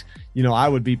fact, you know, I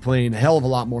would be playing a hell of a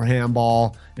lot more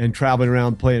handball and traveling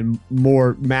around playing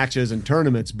more matches and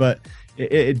tournaments. But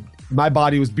my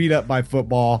body was beat up by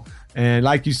football. And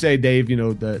like you say, Dave, you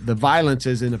know, the violence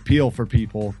is an appeal for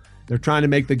people. They're trying to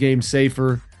make the game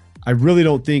safer. I really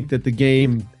don't think that the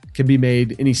game can be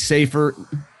made any safer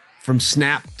from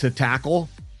snap to tackle.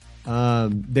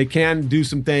 They can do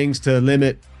some things to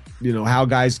limit, you know, how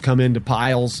guys come into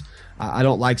piles. I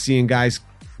don't like seeing guys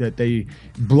that they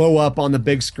blow up on the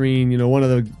big screen. You know, one of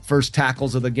the first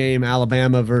tackles of the game,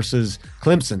 Alabama versus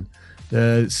Clemson,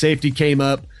 the safety came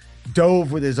up,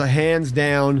 dove with his hands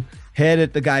down, head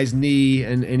at the guy's knee,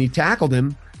 and he tackled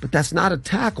him. But that's not a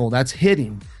tackle, that's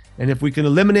hitting. And if we can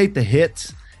eliminate the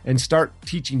hits and start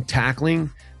teaching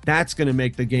tackling, that's going to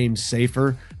make the game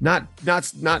safer. Not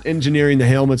engineering the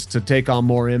helmets to take on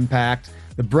more impact.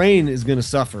 The brain is going to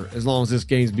suffer as long as this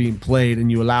game's being played and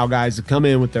you allow guys to come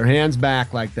in with their hands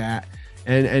back like that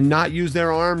and not use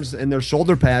their arms and their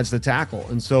shoulder pads to tackle.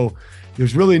 And so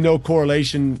there's really no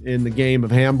correlation in the game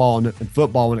of handball and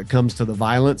football when it comes to the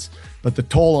violence, but the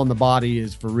toll on the body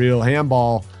is for real.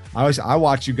 Handball, I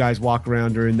watch you guys walk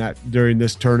around during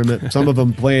this tournament. Some of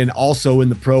them playing also in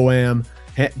the pro-am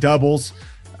doubles.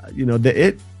 You know,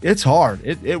 it's hard.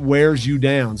 It wears you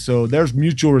down. So there's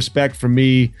mutual respect from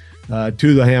me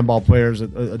to the handball players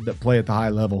that play at the high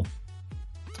level.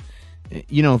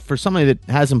 You know, for somebody that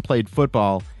hasn't played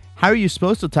football, how are you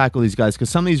supposed to tackle these guys? Because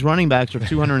some of these running backs are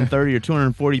 230 or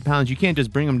 240 pounds. You can't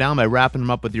just bring them down by wrapping them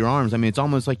up with your arms. I mean, it's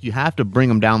almost like you have to bring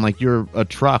them down like you're a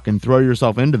truck and throw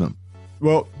yourself into them.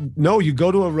 Well, no, you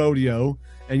go to a rodeo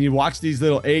and you watch these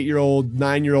little 8-year-old,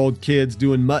 9-year-old kids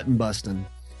doing mutton busting.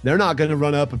 They're not going to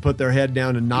run up and put their head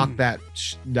down and knock that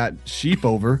sheep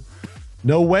over.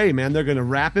 No way, man. They're going to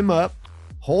wrap him up,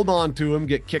 hold on to him,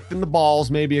 get kicked in the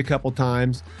balls maybe a couple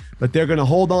times, but they're going to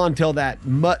hold on till that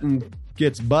mutton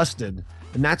gets busted.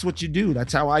 And that's what you do.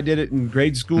 That's how I did it in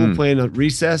grade school, playing at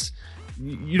recess.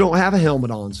 You don't have a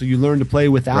helmet on, so you learn to play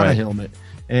without a helmet.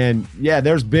 And yeah,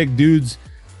 there's big dudes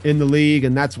in the league,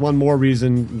 and that's one more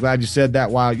reason. I'm glad you said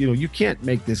that. While you can't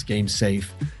make this game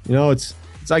safe. You know, it's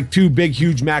like two big,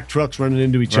 huge Mack trucks running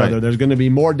into each other. There's going to be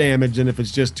more damage than if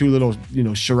it's just two little,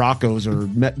 Scirocco's or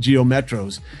Geo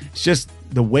Metros. It's just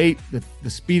the weight, the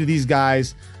speed of these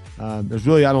guys. There's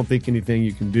really, I don't think, anything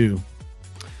you can do.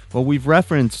 Well, we've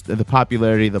referenced the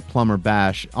popularity of the Plumber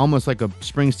Bash, almost like a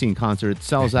Springsteen concert. It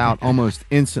sells out almost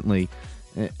instantly.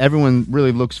 Everyone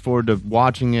really looks forward to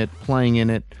watching it, playing in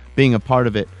it, being a part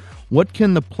of it. What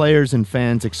can the players and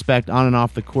fans expect on and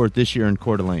off the court this year in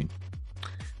Coeur d'Alene?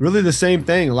 Really the same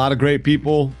thing. A lot of great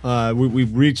people.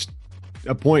 We've reached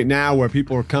a point now where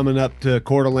people are coming up to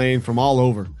Coeur d'Alene from all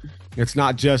over. It's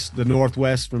not just the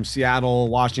Northwest from Seattle,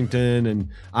 Washington, and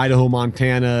Idaho,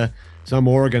 Montana, some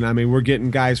Oregon. I mean, we're getting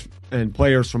guys and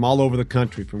players from all over the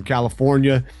country, from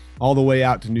California all the way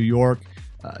out to New York.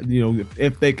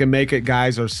 If they can make it,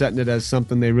 guys are setting it as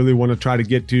something they really want to try to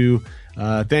get to.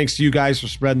 Thanks to you guys for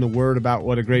spreading the word about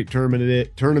what a great tournament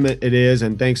it is,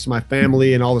 and thanks to my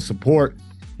family and all the support.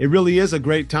 It really is a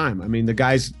great time. I mean, the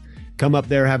guys come up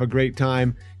there, have a great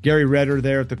time. Gary Redder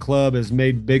there at the club has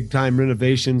made big-time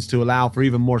renovations to allow for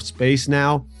even more space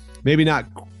now. Maybe not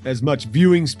as much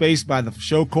viewing space by the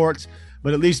show courts,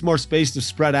 but at least more space to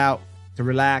spread out, to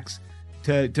relax,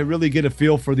 to really get a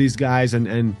feel for these guys.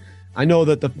 And I know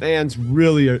that the fans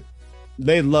really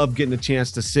they love getting a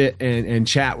chance to sit and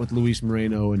chat with Luis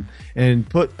Moreno and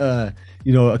put a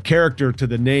character to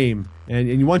the name.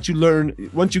 And once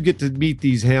you get to meet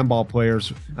these handball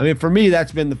players, I mean, for me,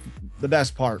 that's been the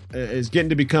best part, is getting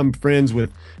to become friends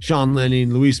with Sean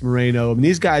Lennon, Luis Moreno. I mean,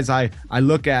 these guys I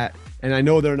look at, and I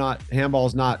know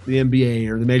handball's not the NBA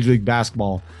or the Major League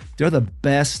Basketball. They're the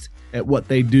best at what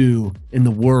they do in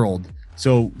the world.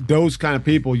 So those kind of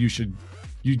people you should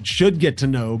get to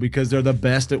know, because they're the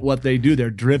best at what they do. They're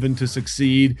driven to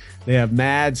succeed. They have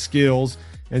mad skills.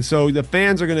 And so the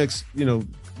fans are going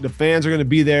to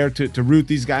be there to root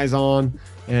these guys on,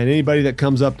 and anybody that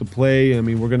comes up to play. I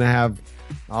mean, we're going to have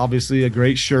obviously a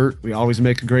great shirt. We always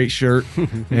make a great shirt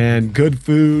and good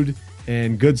food.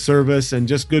 and good service and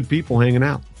just good people hanging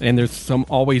out. And there's some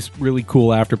always really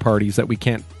cool after parties that we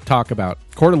can't talk about.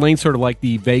 Coeur d'Alene's sort of like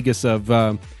the Vegas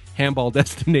of handball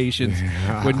destinations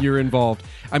when you're involved.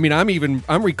 I mean,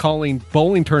 I'm recalling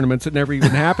bowling tournaments that never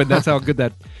even happened. That's how good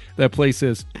that place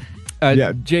is.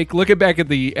 Jake, looking back at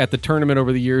the tournament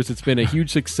over the years, it's been a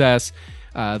huge success.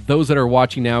 Those that are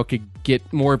watching now could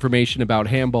get more information about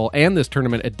handball and this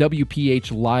tournament at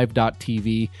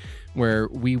WPHlive.tv, where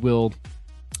we will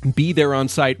be there on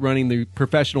site running the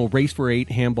professional Race for 8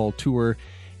 handball tour.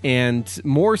 And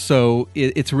more so,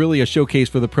 it's really a showcase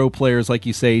for the pro players, like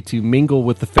you say, to mingle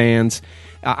with the fans.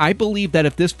 I believe that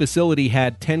if this facility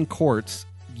had 10 courts,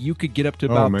 you could get up to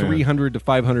about 300 to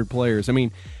 500 players. I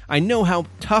mean, I know how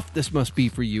tough this must be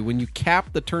for you when you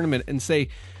cap the tournament and say,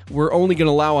 we're only going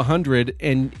to allow 100,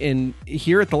 and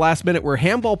here at the last minute, where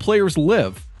handball players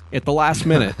live at the last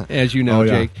minute, as you know,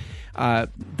 Jake.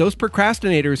 Those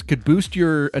procrastinators could boost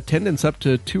your attendance up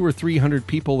to 200 or 300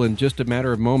 people in just a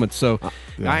matter of moments. So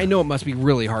I know it must be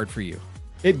really hard for you.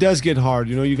 It does get hard.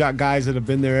 You know, you got guys that have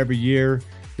been there every year.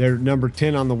 They're number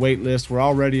 10 on the wait list. We're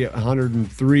already at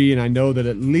 103, and I know that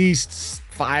at least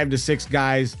 5 to 6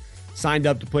 guys signed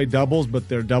up to play doubles, but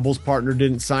their doubles partner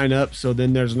didn't sign up. So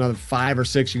then there's another 5 or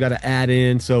 6 you got to add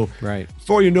in. So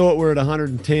before you know it, we're at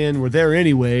 110. We're there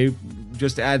anyway.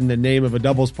 Just adding the name of a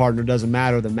doubles partner doesn't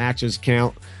matter. The matches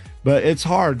count. But it's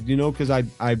hard, you know, because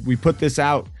we put this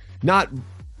out. We're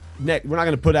not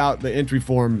going to put out the entry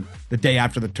form the day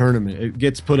after the tournament. It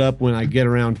gets put up when I get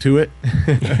around to it.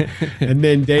 And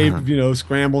then Dave,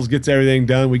 scrambles, gets everything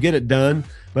done. We get it done.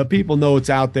 But people know it's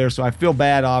out there. So I feel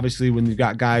bad, obviously, when you've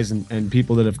got guys and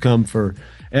people that have come for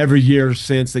every year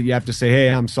since that you have to say, hey,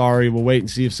 I'm sorry. We'll wait and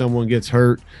see if someone gets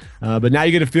hurt. But now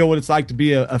you get to feel what it's like to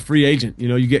be a free agent. You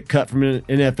know, you get cut from an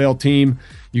NFL team.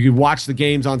 You can watch the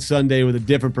games on Sunday with a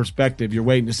different perspective. You're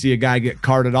waiting to see a guy get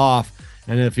carted off.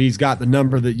 And if he's got the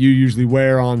number that you usually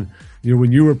wear on,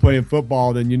 when you were playing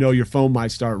football, then your phone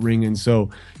might start ringing. So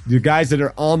the guys that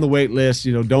are on the wait list,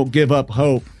 don't give up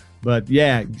hope. But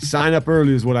yeah, sign up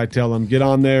early is what I tell them. Get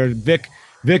on there. Vic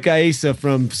Aisa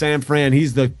from San Fran,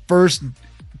 he's the first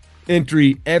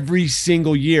entry every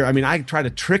single year. I mean, I try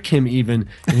to trick him even,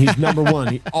 and he's number one.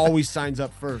 He always signs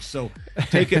up first. So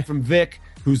take it from Vic,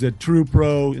 who's a true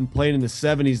pro and playing in the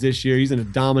 70s this year. He's going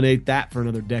to dominate that for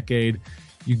another decade.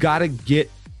 You got to get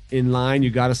in line.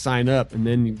 You got to sign up, and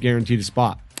then you guaranteed a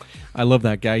spot. I love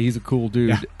that guy. He's a cool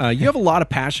dude. Yeah. You have a lot of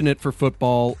passion for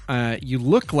football. You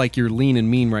look like you're lean and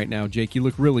mean right now, Jake. You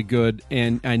look really good,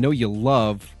 and I know you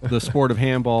love the sport of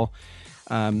handball.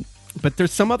 But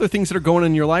there's some other things that are going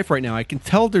on in your life right now. I can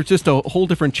tell there's just a whole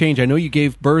different change. I know you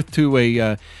gave birth to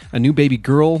a new baby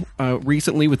girl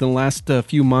recently within the last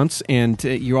few months, and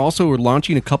you also are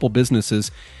launching a couple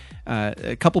businesses,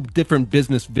 a couple different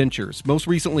business ventures. Most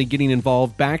recently getting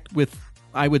involved back with,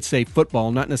 I would say,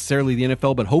 football, not necessarily the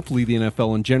NFL, but hopefully the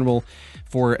NFL in general,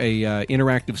 for a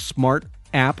interactive smart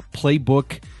app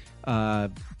playbook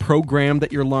program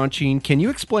that you're launching. Can you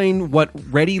explain what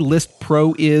Ready List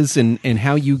Pro is and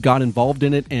how you got involved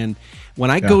in it? And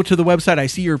when I go to the website, I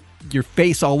see your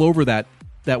face all over that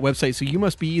website. So you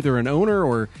must be either an owner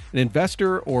or an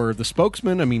investor or the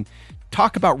spokesman. I mean,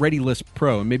 talk about Ready List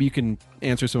Pro, and maybe you can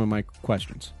answer some of my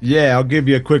questions. Yeah, I'll give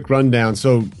you a quick rundown.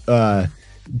 So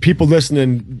people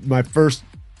listening, my first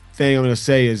thing I'm going to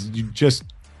say is you just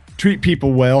treat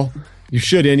people well. You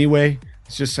should anyway.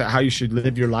 It's just how you should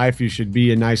live your life. You should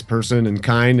be a nice person and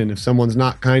kind. And if someone's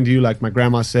not kind to you, like my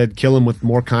grandma said, kill them with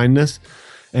more kindness.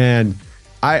 And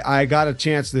I got a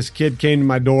chance. This kid came to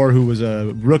my door who was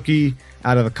a rookie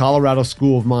out of the Colorado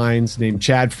School of Mines named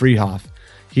Chad Freehoff.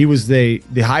 He was the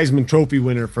Heisman Trophy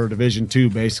winner for Division II,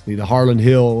 basically, the Harlan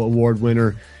Hill Award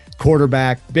winner,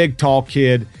 quarterback, big, tall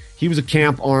kid. He was a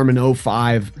camp arm in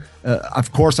 2005.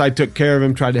 Of course, I took care of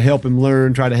him, tried to help him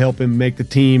learn, tried to help him make the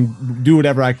team, do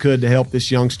whatever I could to help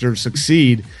this youngster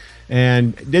succeed.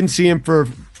 And didn't see him for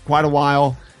quite a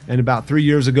while. And about 3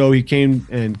 years ago, he came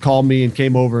and called me and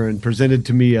came over and presented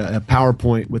to me a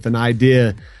PowerPoint with an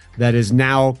idea that is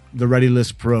now the Ready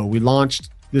List Pro. We launched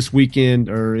this weekend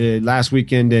or last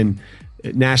weekend in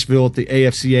Nashville at the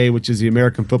AFCA, which is the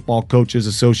American Football Coaches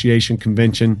Association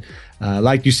convention.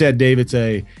 Like you said, Dave, it's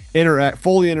a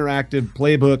fully interactive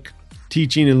playbook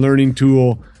teaching and learning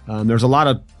tool. There's a lot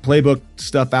of playbook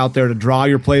stuff out there to draw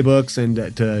your playbooks and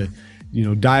to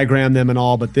diagram them and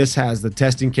all, but this has the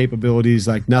testing capabilities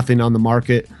like nothing on the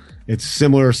market. It's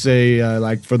similar, say,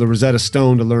 like for the Rosetta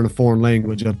Stone to learn a foreign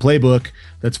language. A playbook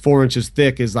that's 4 inches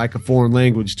thick is like a foreign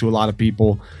language to a lot of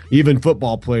people. Even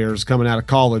football players coming out of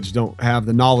college don't have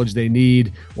the knowledge they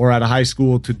need, or out of high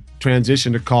school to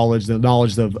transition to college, the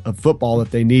knowledge of football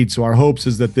that they need. So our hopes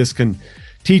is that this can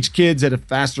teach kids at a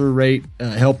faster rate,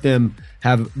 help them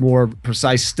have more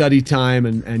precise study time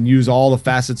and use all the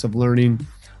facets of learning.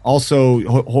 Also,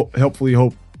 hopefully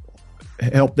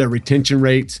help their retention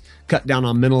rates, cut down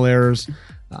on mental errors.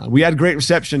 We had great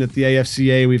reception at the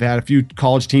AFCA. We've had a few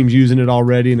college teams using it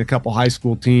already and a couple high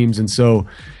school teams. And so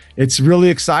it's really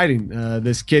exciting.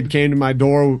 This kid came to my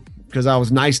door because I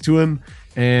was nice to him.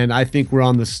 And I think we're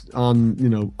onto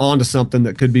something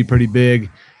that could be pretty big.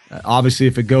 Obviously,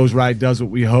 if it goes right, does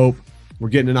what we hope. We're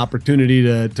getting an opportunity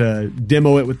to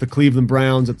demo it with the Cleveland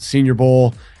Browns at the Senior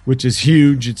Bowl, which is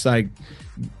huge. It's like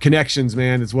connections,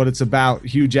 man. It's what it's about.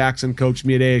 Hugh Jackson coached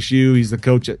me at ASU. He's the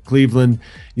coach at Cleveland.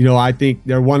 I think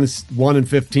they're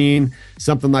 1-15.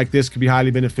 Something like this could be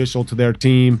highly beneficial to their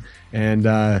team, and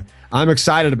I'm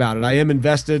excited about it. I am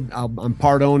invested. I'm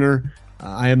part owner.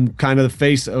 I am kind of the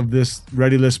face of this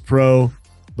ReadyList Pro,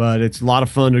 but it's a lot of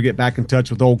fun to get back in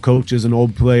touch with old coaches and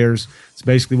old players. It's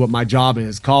basically what my job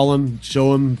is. Call them,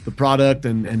 show them the product,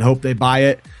 and hope they buy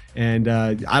it. And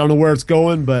I don't know where it's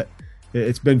going, but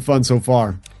it's been fun so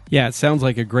far. Yeah, it sounds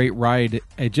like a great ride.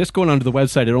 Just going onto the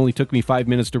website, it only took me 5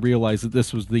 minutes to realize that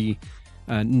this was the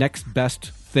next best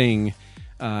thing.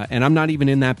 And I'm not even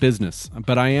in that business,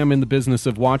 but I am in the business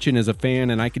of watching as a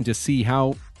fan, and I can just see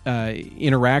how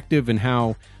interactive and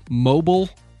how mobile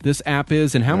this app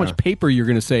is, and how much paper you're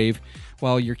going to save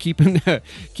while you're keeping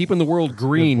the world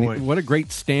green. What a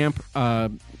great stamp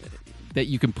that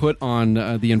you can put on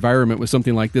the environment with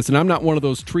something like this. And I'm not one of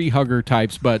those tree hugger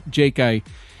types, but Jake,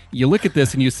 you look at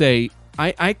this and you say,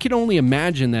 I can only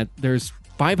imagine that there's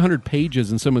 500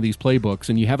 pages in some of these playbooks,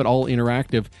 and you have it all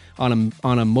interactive on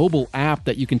a mobile app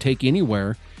that you can take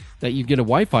anywhere, that you get a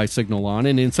Wi-Fi signal on,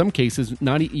 and in some cases,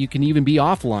 you can even be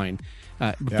offline.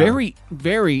 Very,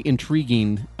 very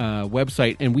intriguing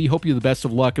website, and we hope you the best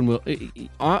of luck. And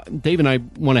Dave and I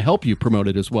want to help you promote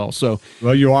it as well.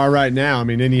 Well, you are right now. I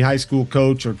mean, any high school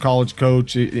coach or college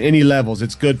coach, any levels,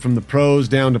 it's good from the pros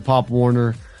down to Pop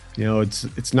Warner.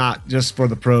 It's not just for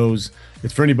the pros.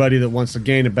 It's for anybody that wants to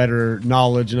gain a better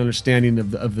knowledge and understanding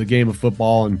of the game of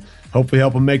football, and hopefully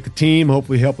help them make the team.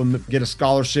 Hopefully help them get a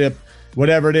scholarship.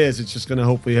 Whatever it is, it's just going to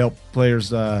hopefully help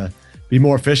players be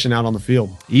more efficient out on the field.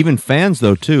 Even fans,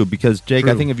 though, too, because, Jake,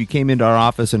 True. I think if you came into our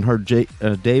office and heard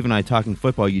Dave and I talking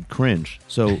football, you'd cringe.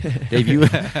 So, Dave, you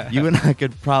and I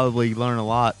could probably learn a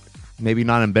lot, maybe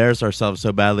not embarrass ourselves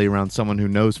so badly around someone who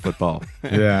knows football.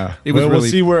 Yeah. We'll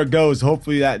see where it goes.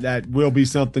 Hopefully that will be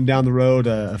something down the road,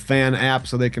 a fan app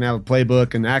so they can have a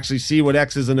playbook and actually see what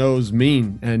X's and O's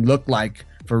mean and look like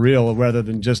for real, rather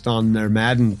than just on their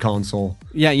Madden console.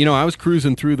 Yeah, I was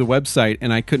cruising through the website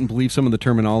and I couldn't believe some of the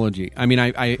terminology. I mean,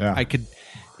 I could,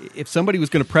 if somebody was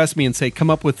going to press me and say, come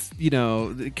up with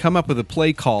a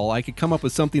play call, I could come up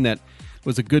with something that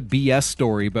was a good BS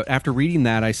story. But after reading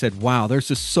that, I said, wow, there's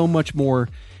just so much more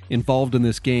involved in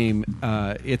this game.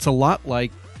 It's a lot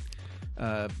like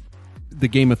the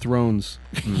Game of Thrones.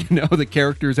 The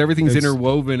characters, everything's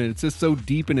interwoven, and it's just so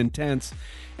deep and intense.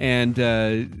 And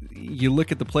you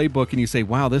look at the playbook and you say,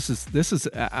 wow, this is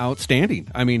outstanding.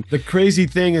 I mean, the crazy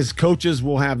thing is coaches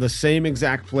will have the same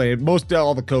exact play. Most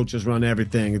all the coaches run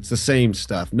everything. It's the same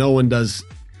stuff. No one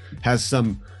has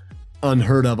some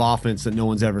unheard of offense that no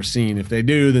one's ever seen. If they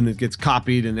do, then it gets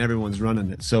copied and everyone's running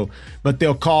it. So, but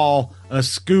they'll call a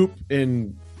scoop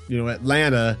in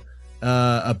Atlanta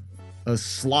a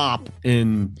slop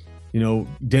in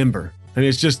Denver. I mean,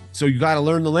 it's just, so you got to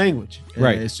learn the language.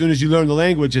 Right. As soon as you learn the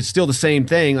language, it's still the same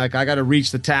thing. Like, I got to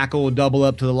reach the tackle and double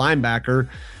up to the linebacker,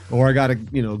 or I got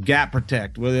to, gap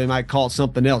protect, where they might call it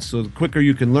something else. So the quicker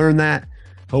you can learn that,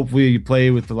 hopefully you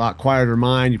play with a lot quieter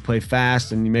mind, you play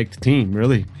fast, and you make the team,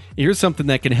 really. Here's something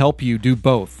that can help you do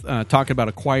both. Talking about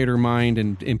a quieter mind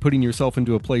and putting yourself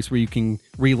into a place where you can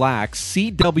relax.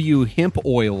 CW Hemp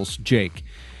Oils, Jake.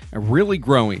 Really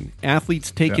growing.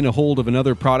 Athletes taking a hold of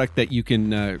another product that you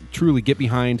can truly get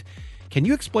behind. Can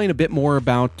you explain a bit more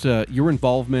about your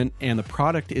involvement and the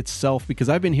product itself? Because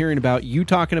I've been hearing about you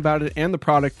talking about it and the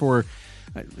product for,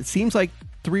 it seems like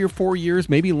 3 or 4 years,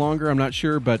 maybe longer, I'm not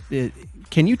sure. But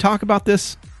can you talk about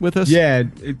this with us? Yeah,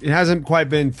 it hasn't quite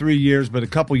been 3 years, but a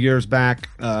couple years back,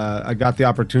 I got the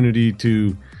opportunity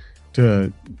to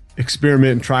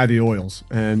experiment and try the oils.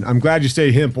 And I'm glad you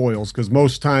say hemp oils, because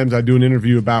most times I do an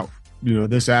interview about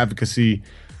this advocacy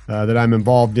that I'm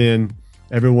involved in.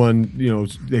 Everyone,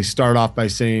 they start off by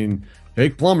saying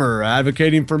Jake Plummer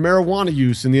advocating for marijuana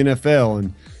use in the NFL,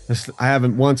 and I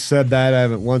haven't once said that. I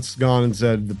haven't once gone and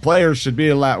said the players should be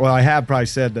allowed. Well, I have probably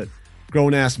said that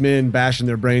grown-ass men bashing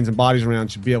their brains and bodies around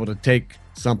should be able to take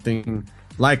something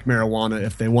like marijuana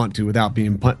if they want to without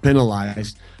being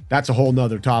penalized. That's a whole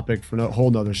nother topic for a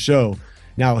whole nother show.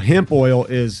 Now, hemp oil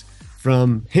is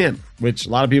from hemp, which a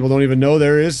lot of people don't even know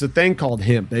there is a thing called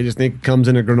hemp. They just think it comes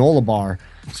in a granola bar.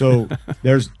 So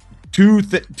there's two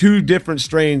different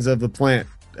strains of the plant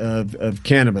of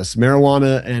cannabis,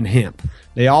 marijuana and hemp.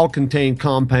 They all contain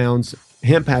compounds.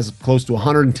 Hemp has close to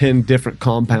 110 different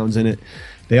compounds in it.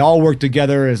 They all work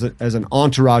together as an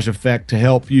entourage effect to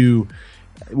help you,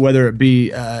 whether it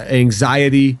be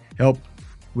anxiety, help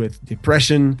with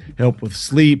depression, help with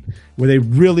sleep. Where they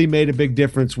really made a big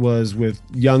difference was with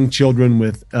young children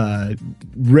with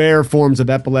rare forms of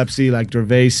epilepsy like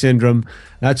Dravet syndrome.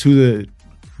 That's who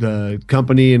the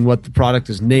company and what the product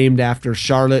is named after.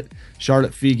 Charlotte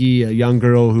Figi, a young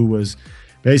girl who was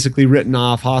basically written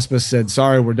off. Hospice said,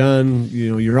 sorry, we're done.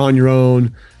 You're on your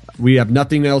own. We have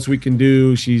nothing else we can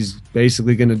do. She's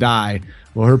basically going to die.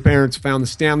 Well, her parents found the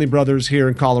Stanley Brothers here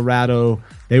in Colorado.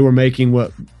 They were making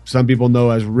what some people know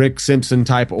as Rick Simpson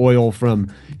type oil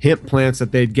from hemp plants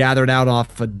that they'd gathered out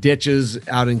off of ditches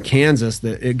out in Kansas.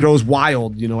 That it grows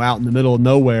wild, out in the middle of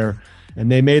nowhere.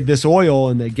 And they made this oil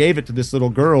and they gave it to this little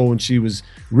girl when she was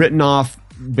written off,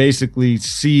 basically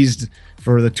seized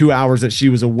for the 2 hours that she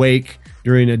was awake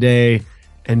during a day.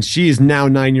 And she is now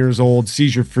 9 years old,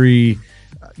 seizure free.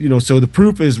 So the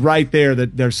proof is right there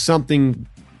that there's something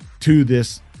to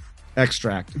this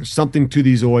extract. There's something to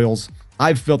these oils.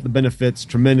 I've felt the benefits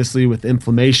tremendously with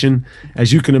inflammation.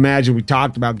 As you can imagine, we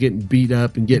talked about getting beat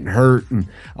up and getting hurt and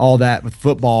all that with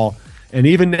football. And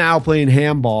even now playing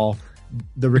handball,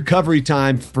 the recovery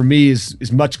time for me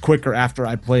is much quicker after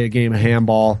I play a game of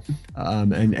handball.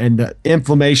 And the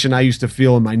inflammation I used to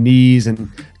feel in my knees and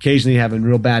occasionally having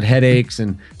real bad headaches,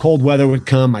 and cold weather would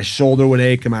come, my shoulder would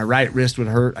ache and my right wrist would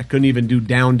hurt. I couldn't even do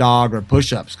down dog or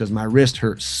push-ups because my wrist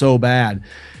hurt so bad.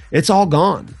 It's all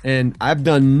gone. And I've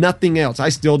done nothing else. I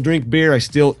still drink beer. I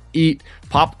still eat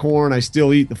popcorn. I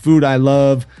still eat the food I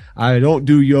love. I don't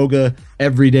do yoga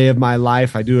every day of my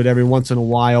life. I do it every once in a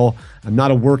while. I'm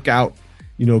not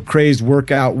a crazed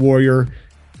workout warrior.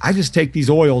 I just take these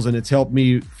oils and it's helped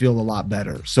me feel a lot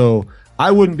better. So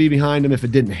I wouldn't be behind them if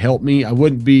it didn't help me. I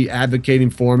wouldn't be advocating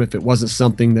for them if it wasn't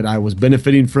something that I was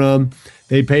benefiting from.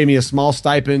 They pay me a small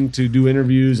stipend to do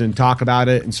interviews and talk about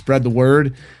it and spread the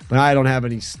word, but I don't have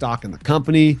any stock in the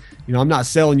company. I'm not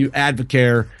selling you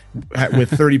Advocare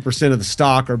with 30% of the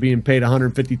stock or being paid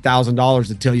 $150,000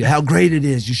 to tell you how great it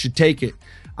is. You should take it.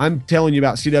 I'm telling you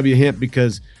about CW Hemp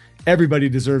because everybody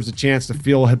deserves a chance to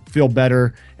feel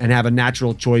better and have a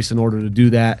natural choice in order to do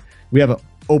that. We have an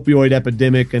opioid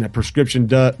epidemic and a prescription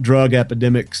drug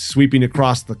epidemic sweeping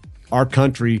across our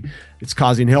country. It's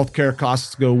causing healthcare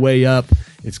costs to go way up.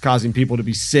 It's causing people to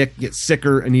be sick, get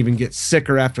sicker, and even get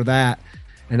sicker after that.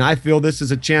 And I feel this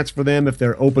is a chance for them, if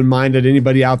they're open-minded,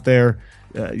 anybody out there,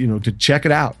 to check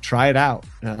it out, try it out.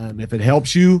 If it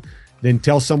helps you, then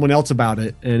tell someone else about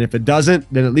it. And if it doesn't,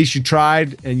 then at least you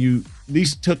tried and you at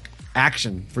least took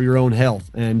action for your own health.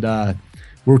 And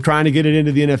we're trying to get it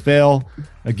into the NFL.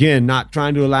 Again, not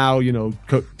trying to allow,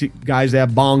 guys to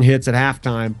have bong hits at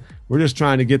halftime. We're just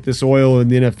trying to get this oil in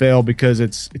the NFL because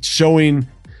it's showing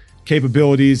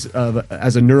capabilities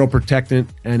as a neuroprotectant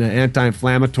and an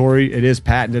anti-inflammatory. It is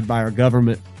patented by our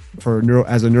government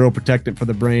as a neuroprotectant for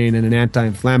the brain and an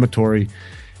anti-inflammatory.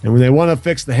 And when they want to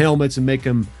fix the helmets and make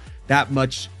them that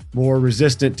much more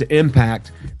resistant to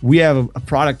impact, we have a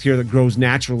product here that grows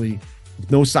naturally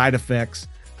with no side effects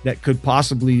that could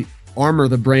possibly armor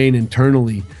the brain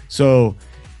internally. So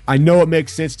I know it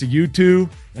makes sense to you two,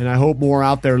 and I hope more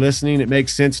out there listening it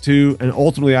makes sense to, and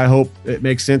ultimately I hope it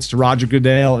makes sense to Roger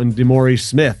Goodell and DeMaurice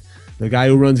Smith, the guy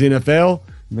who runs the NFL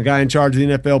and the guy in charge of the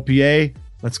NFLPA.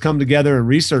 Let's come together and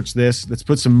research this. Let's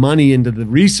put some money into the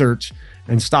research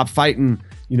and stop fighting,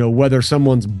 whether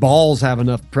someone's balls have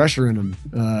enough pressure in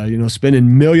them,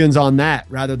 spending millions on that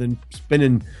rather than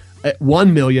spending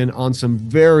 $1 million on some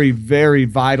very, very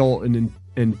vital and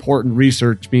important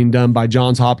research being done by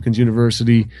Johns Hopkins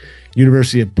University,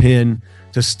 University of Penn,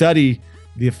 to study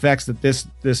the effects that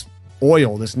this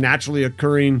oil, this naturally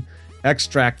occurring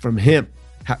extract from hemp,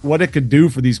 what it could do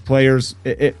for these players.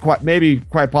 It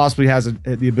quite possibly has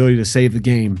the ability to save the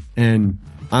game. And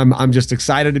I'm just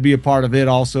excited to be a part of it.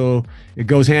 Also, it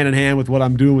goes hand in hand with what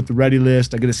I'm doing with the Ready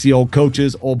List. I get to see old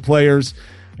coaches, old players.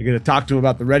 I get to talk to them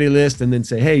about the Ready List and then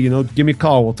say, hey, give me a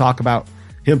call. We'll talk about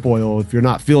hemp oil. If you're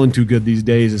not feeling too good these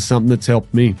days, it's something that's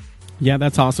helped me. Yeah,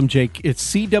 that's awesome, Jake. It's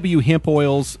CW Hemp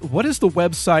Oils. What is the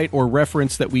website or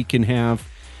reference that we can have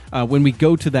when we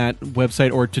go to that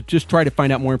website or to just try to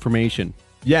find out more information?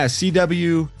 Yeah,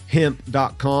 cwhemp.com.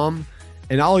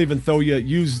 And I'll even throw you,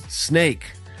 use Snake.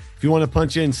 If you want to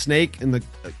punch in Snake in the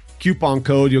coupon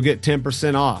code, you'll get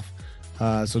 10% off.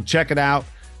 So check it out.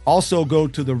 Also go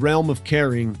to the Realm of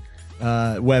Caring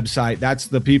website. That's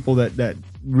the people that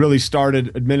really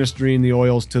started administering the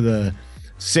oils to the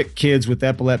sick kids with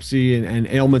epilepsy and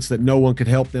ailments that no one could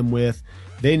help them with.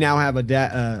 They now have a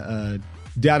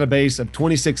database of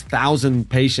 26,000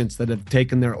 patients that have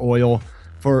taken their oil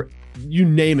for, you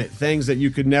name it, things that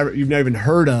you've never even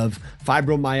heard of,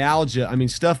 fibromyalgia. I mean,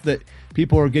 stuff that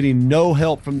people are getting no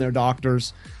help from their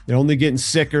doctors. They're only getting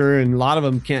sicker, and a lot of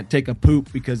them can't take a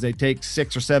poop because they take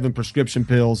 6 or 7 prescription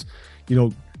pills.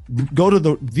 Go to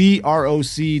the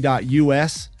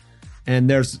roc.us, and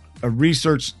there's a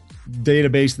research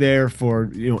database there for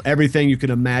everything you can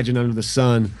imagine under the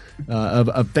sun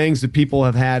of things that people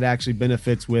have had actually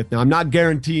benefits with. Now, I'm not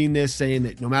guaranteeing this, saying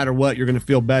that no matter what you're going to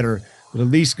feel better, but at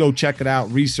least go check it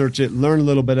out, research it, learn a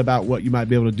little bit about what you might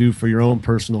be able to do for your own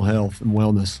personal health and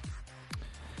wellness.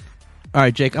 All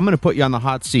right, Jake, I'm going to put you on the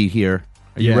hot seat here.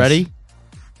 Are you ready?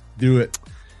 Do it.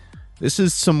 This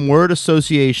is some word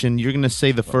association. You're going to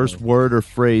say the first word or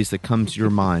phrase that comes to your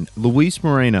mind. Luis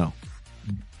Moreno.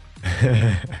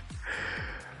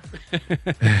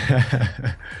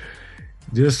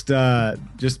 Just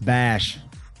bash.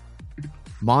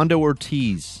 Mondo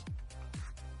Ortiz.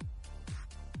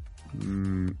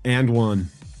 And one.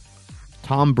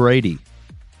 Tom Brady.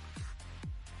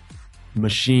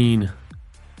 Machine.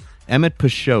 Emmett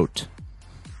Peixoto.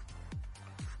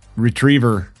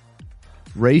 Retriever.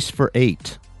 Race for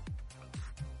 8.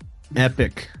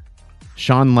 Epic.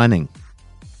 Sean Lenning.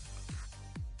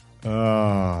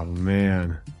 Oh,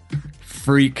 man.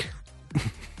 Freak.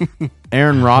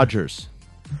 Aaron Rodgers.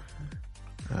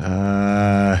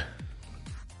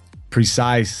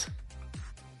 Precise.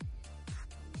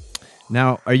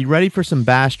 Now, are you ready for some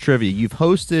Bash trivia? You've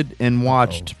hosted and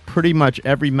watched pretty much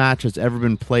every match that's ever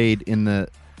been played in the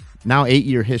now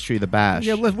 8-year history of the Bash.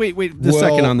 Yeah, wait a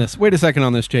second on this. Wait a second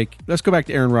on this, Jake. Let's go back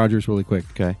to Aaron Rodgers really quick.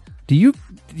 Okay. Do you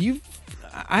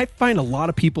I find a lot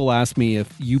of people ask me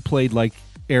if you played like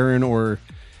Aaron or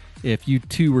if you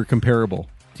two were comparable.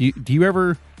 Do you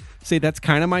ever say that's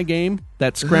kind of my game?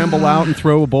 That scramble out and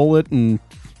throw a bullet and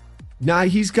Nah,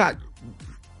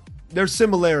 there's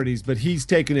similarities, but he's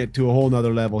taken it to a whole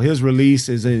nother level. His release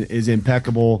is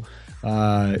impeccable.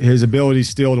 His ability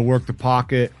still to work the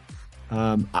pocket.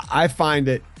 I find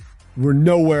that we're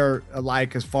nowhere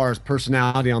alike as far as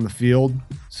personality on the field.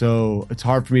 So it's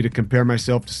hard for me to compare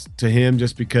myself to him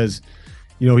just because,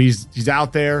 he's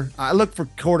out there. I look for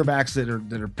quarterbacks that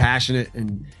are passionate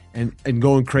and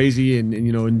going crazy and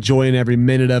enjoying every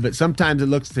minute of it. Sometimes it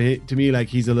looks to me like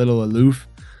he's a little aloof,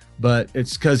 but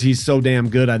it's because he's so damn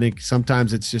good. I think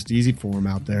sometimes it's just easy for him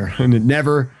out there, and it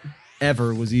never,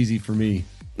 ever was easy for me.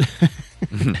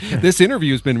 This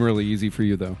interview has been really easy for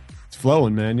you, though. It's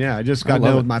flowing, man. Yeah, I just got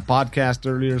done with my podcast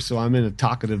earlier, so I'm in a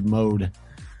talkative mode.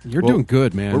 You're doing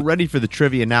good, man. We're ready for the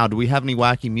trivia now. Do we have any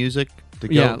wacky music to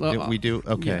go? Yeah, we do?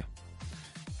 Okay. Yeah.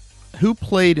 Who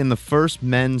played in the first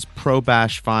men's Pro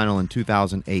Bash final in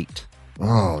 2008?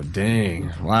 Oh,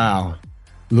 dang. Wow.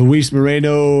 Luis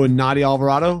Moreno and Nadi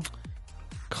Alvarado?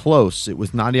 Close. It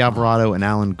was Nadi Alvarado and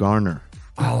Alan Garner.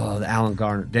 Oh, Alan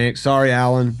Garner. Dang. Sorry,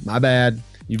 Alan. My bad.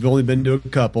 You've only been to a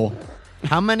couple.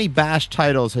 How many Bash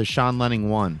titles has Sean Lenning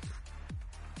won?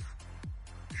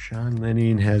 Sean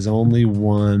Lenning has only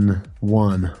won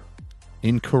one.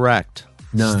 Incorrect.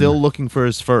 None. Still looking for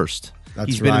his first. That's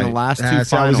He's right. been in the last two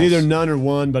finals. I was either none or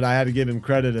one, but I had to give him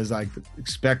credit as I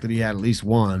expected he had at least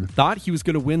one. Thought he was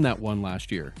going to win that one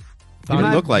last year. He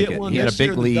looked like it. He had a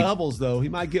big lead. Doubles, though. He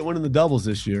might get one in the doubles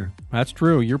this year. That's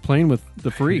true. You're playing with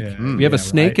the freak. Yeah, we have a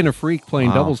snake and a freak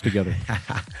playing doubles together.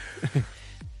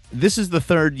 This is the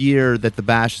third year that the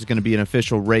Bash is going to be an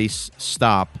official race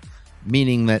stop,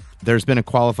 meaning that there's been a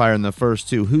qualifier in the first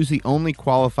two. Who's the only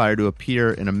qualifier to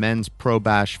appear in a men's Pro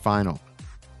Bash final?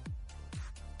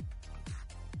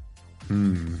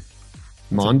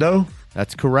 Mondo?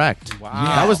 That's correct. Wow.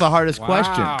 That was the hardest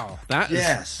question.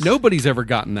 Yes. Nobody's ever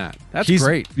gotten that. That's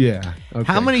great. Yeah.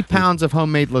 Okay. How many pounds of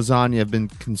homemade lasagna have been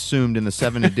consumed in the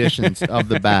 7 editions of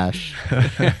the Bash?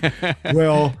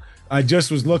 Well, I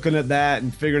just was looking at that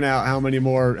and figuring out how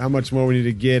much more we need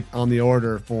to get on the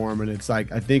order form, and it's like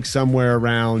I think somewhere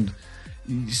around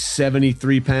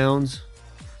 73 pounds.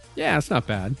 Yeah, it's not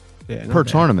bad. Yeah, Per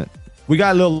tournament. We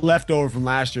got a little leftover from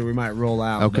last year. We might roll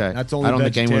out. Okay. That's only I don't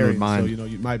think anyone would vegetarian, mind. so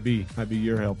you might be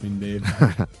you're helping, Dave.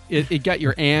 It got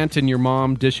your aunt and your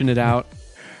mom dishing it out.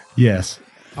 Yes.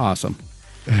 Awesome.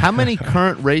 How many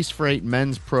current Race for 8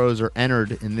 men's pros are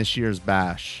entered in this year's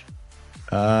bash?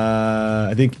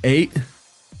 I think 8.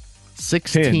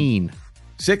 16. 10.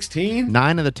 16?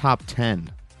 9 of the top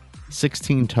 10.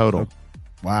 16 total.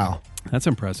 Wow. That's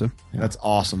impressive. That's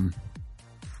awesome.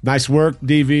 Nice work,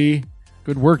 DV.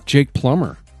 Good work, Jake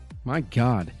Plummer. My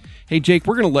God. Hey, Jake,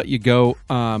 we're going to let you go.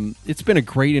 It's been a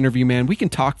great interview, man. We can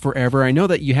talk forever. I know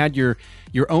that you had your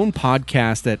own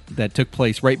podcast that took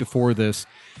place right before this.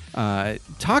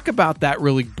 Talk about that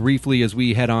really briefly as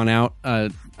we head on out.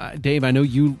 Dave, I know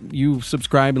you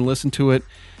subscribe and listen to it.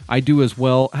 I do as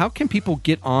well. How can people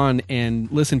get on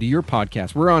and listen to your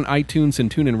podcast? We're on iTunes and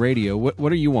TuneIn Radio.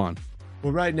 What are you on?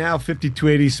 Well, right now,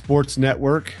 5280 Sports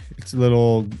Network. It's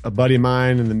a buddy of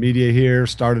mine in the media here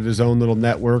started his own little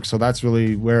network, so that's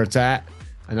really where it's at.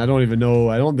 And I don't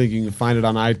think you can find it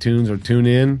on iTunes or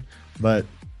TuneIn, but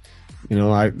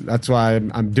that's why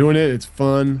I'm doing it. It's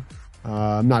fun.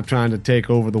 I'm not trying to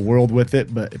take over the world with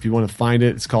it, but if you want to find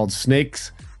it, it's called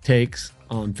Snakes Takes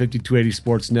on 5280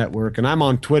 Sports Network. And I'm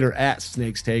on Twitter at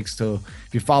Snakes Takes, so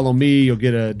if you follow me, you'll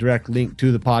get a direct link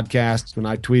to the podcast when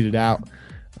I tweet it out.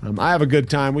 I have a good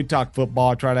time. We talk football.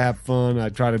 I try to have fun. I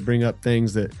try to bring up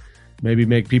things that maybe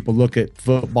make people look at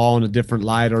football in a different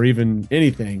light, or even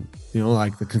anything,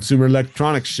 like the Consumer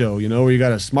Electronics Show, where you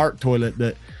got a smart toilet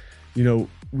that,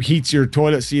 heats your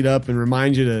toilet seat up and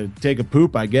reminds you to take a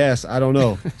poop, I guess. I don't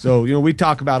know. So, we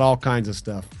talk about all kinds of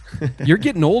stuff. You're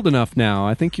getting old enough now.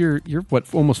 I think you're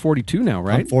what, almost 42 now,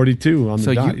 right? I'm 42 on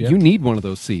the dot. So you need one of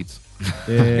those seats.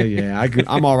 Yeah.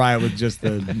 I'm all right with just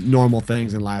the normal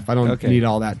things in life. I don't need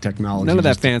all that technology. None of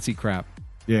that fancy crap.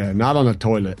 Yeah, not on a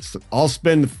toilet. So I'll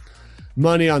spend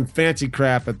money on fancy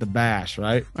crap at the bash,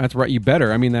 right? That's right. You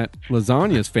better. I mean, that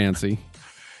lasagna's fancy.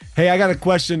 Hey, I got a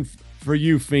question for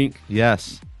you, Fink.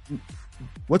 Yes.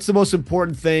 What's the most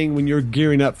important thing when you're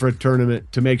gearing up for a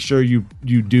tournament to make sure you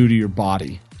do to your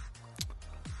body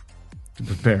to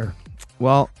prepare?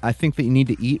 Well, I think that you need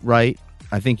to eat right.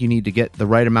 I think you need to get the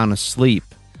right amount of sleep,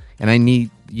 and you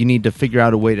need to figure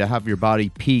out a way to have your body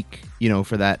peak,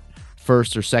 for that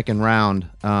first or second round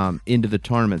into the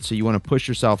tournament. So you want to push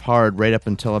yourself hard right up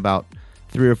until about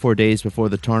 3 or 4 days before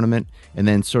the tournament, and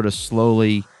then sort of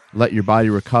slowly let your body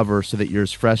recover so that you're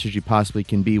as fresh as you possibly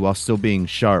can be while still being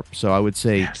sharp. So I would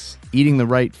say eating the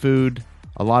right food,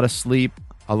 a lot of sleep,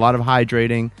 a lot of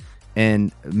hydrating,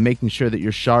 and making sure that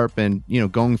you're sharp and,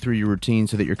 going through your routine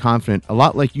so that you're confident. A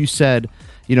lot like you said,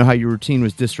 how your routine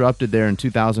was disrupted there in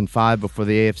 2005 before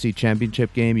the AFC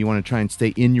Championship game. You want to try and stay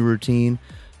in your routine.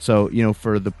 So,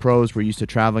 for the pros, we're used to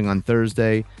traveling on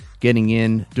Thursday, getting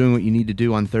in, doing what you need to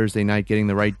do on Thursday night, getting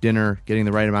the right dinner, getting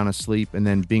the right amount of sleep, and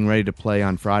then being ready to play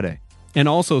on Friday. And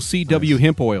also CW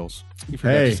hemp oils.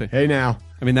 Hey now.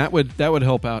 I mean, that would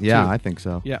help out, Yeah, too. I think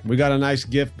so. Yeah. We got a nice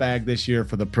gift bag this year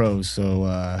for the pros,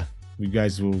 so you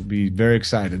guys will be very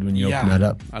excited when you open that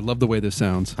up. I love the way this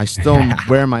sounds. I still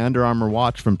wear my Under Armour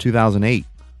watch from 2008.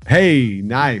 Hey,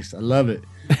 nice. I love it.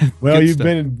 Well,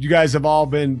 you guys have all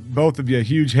been, both of you,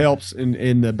 huge helps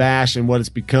in the bash and what it's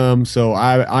become. So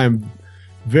I am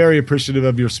very appreciative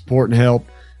of your support and help.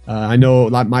 I know,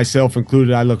 like myself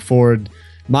included, I look forward,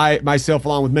 myself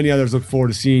along with many others, look forward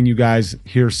to seeing you guys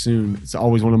here soon. It's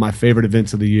always one of my favorite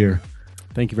events of the year.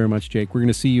 Thank you very much, Jake. We're going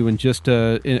to see you in just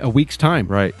in a week's time.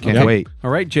 Right. Can't wait.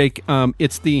 All right, Jake.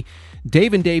 It's the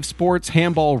Dave and Dave Sports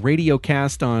Handball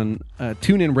Radiocast on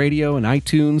TuneIn Radio and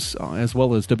iTunes, as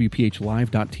well as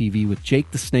WPHLive.tv with Jake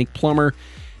the Snake Plummer.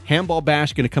 Handball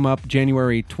Bash going to come up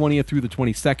January 20th through the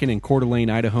 22nd in Coeur d'Alene,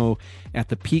 Idaho at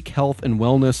the Peak Health and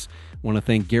Wellness. Want to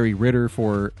thank Gary Ritter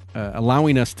for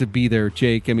allowing us to be there,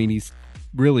 Jake. I mean, he's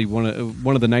really one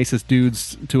of the nicest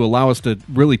dudes to allow us to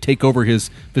really take over his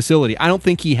facility. I don't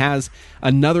think he has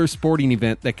another sporting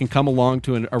event that can come along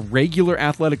to a regular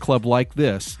athletic club like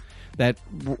this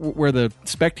where the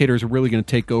spectators are really going to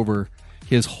take over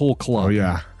his whole club. Oh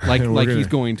yeah, like he's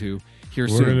going to here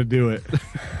soon. We're going to do it.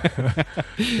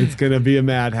 It's going to be a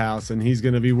madhouse, and he's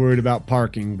going to be worried about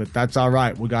parking, but that's all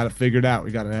right. We got it figured out.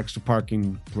 We got an extra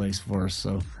parking place for us,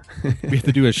 so. We have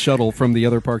to do a shuttle from the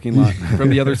other parking lot, from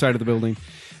the other side of the building.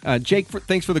 Jake,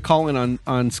 thanks for the call-in on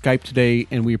Skype today,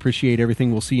 and we appreciate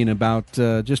everything. We'll see you in about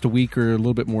just a week or a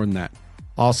little bit more than that.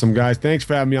 Awesome, guys. Thanks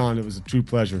for having me on. It was a true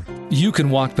pleasure. You can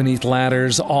walk beneath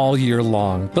ladders all year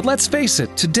long, but let's face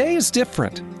it, today is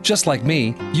different. Just like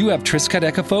me, you have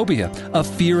triskaidekaphobia, a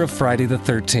fear of Friday the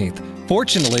 13th.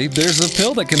 Fortunately, there's a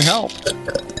pill that can help.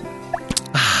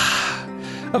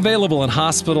 Available in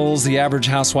hospitals, the average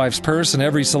housewife's purse, and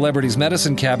every celebrity's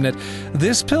medicine cabinet,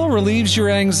 this pill relieves your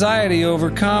anxiety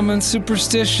over common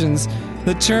superstitions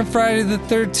that turn Friday the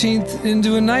 13th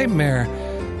into a nightmare.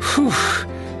 Whew.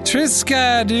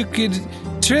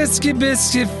 Trisky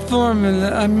Biscuit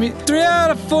formula. I mean, 3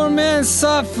 out of 4 men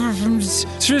suffer from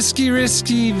Trisky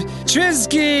Risky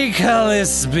Trisky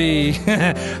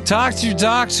Calisby. Talk to your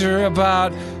doctor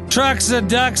about trucks of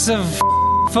ducks of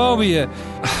phobia.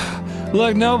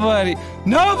 Look, nobody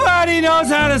knows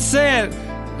how to say it.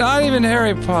 Not even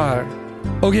Harry Potter.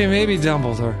 Okay, maybe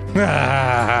Dumbledore.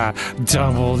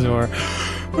 Dumbledore.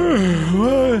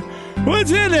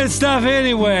 What's in this stuff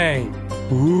anyway?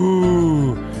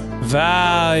 Ooh,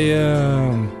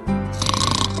 Valium.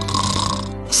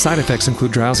 Side effects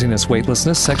include drowsiness,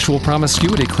 weightlessness, sexual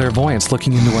promiscuity, clairvoyance,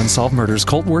 looking into unsolved murders,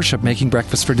 cult worship, making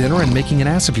breakfast for dinner, and making an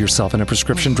ass of yourself in a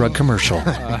prescription drug commercial.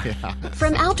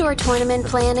 From outdoor tournament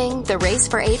planning, the Race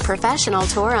for 8 professional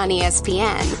tour on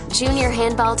ESPN, junior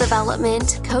handball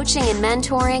development, coaching and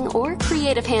mentoring, or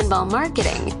creative handball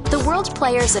marketing, the World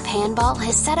Players of Handball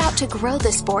has set out to grow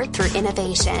the sport through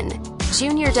innovation.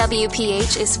 Junior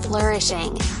WPH is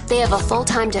flourishing. They have a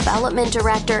full-time development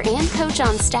director and coach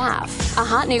on staff, a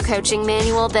hot new coaching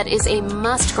manual that is a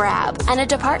must-grab, and a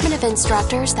department of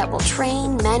instructors that will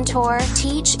train, mentor,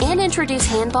 teach, and introduce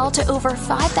handball to over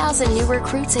 5,000 new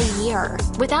recruits a year.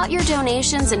 Without your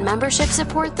donations and membership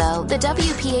support, though, the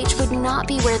WPH would not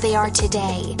be where they are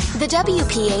today. The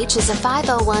WPH is a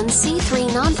 501c3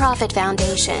 nonprofit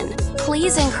foundation.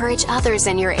 Please encourage others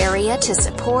in your area to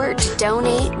support,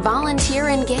 donate, volunteer,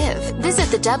 and give. Visit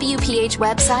the WPH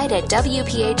website at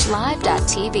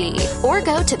WPHlive.tv or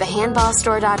go to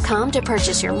thehandballstore.com to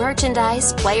purchase your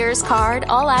merchandise, player's card,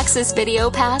 all-access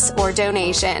video pass, or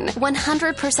donation.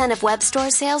 100% of web store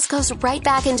sales goes right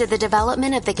back into the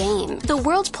development of the game. The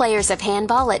World Players of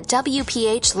Handball at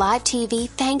WPH Live TV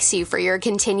thanks you for your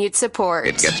continued support.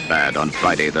 It gets bad on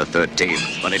Friday the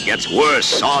 13th, but it gets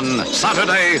worse on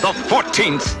Saturday the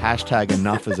 14th. Hashtag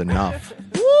enough is enough.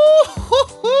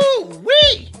 Woo-hoo-hoo-wee!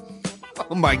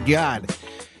 Oh my God.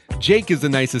 Jake is the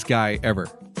nicest guy ever.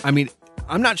 I mean,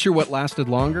 I'm not sure what lasted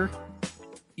longer.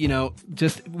 You know,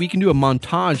 just we can do a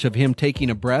montage of him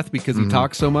taking a breath because he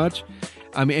talks so much.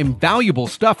 I mean, valuable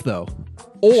stuff though.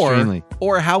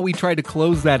 Or how we tried to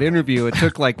close that interview. It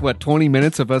took 20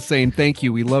 minutes of us saying thank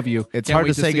you, we love you. It's hard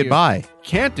to say goodbye.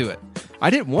 Can't do it.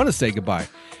 I didn't want to say goodbye.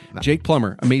 No. Jake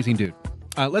Plummer, amazing dude.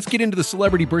 Let's get into the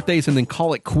celebrity birthdays and then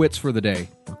call it quits for the day.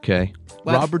 Okay.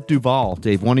 Robert Duvall,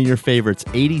 Dave, one of your favorites,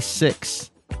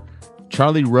 86.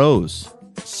 Charlie Rose,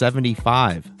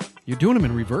 75. You're doing them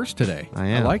in reverse today. I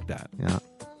am. I like that. Yeah.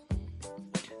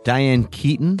 Diane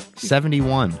Keaton,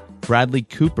 71. Bradley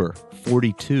Cooper,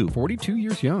 42. 42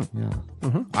 years young. Yeah.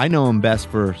 I know him best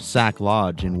for Sack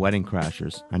Lodge in Wedding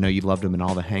Crashers. I know you loved him in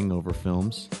all the Hangover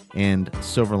films and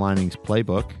Silver Linings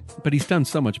Playbook. But he's done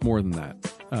so much more than that.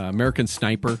 American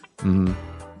Sniper,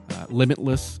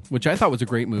 Limitless, which I thought was a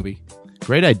great movie.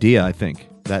 Great idea, I think,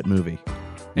 that movie.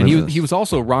 And he was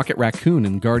also Rocket Raccoon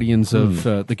in Guardians of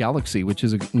the Galaxy, which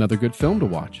is another good film to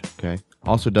watch. Okay.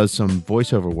 Also does some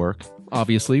voiceover work.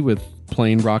 Obviously, with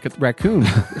playing Rocket Raccoon.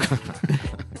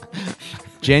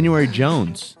 January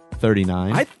Jones,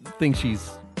 39. I think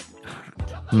she's...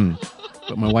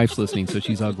 But my wife's listening, so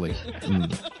she's ugly.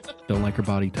 Don't like her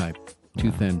body type.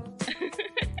 Too thin.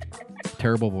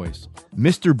 Terrible voice.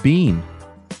 Mr. Bean,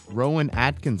 Rowan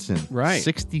Atkinson, right.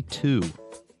 62.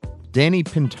 Danny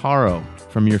Pintaro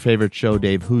from your favorite show,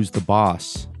 Dave, Who's the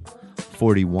Boss,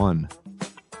 41.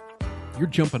 You're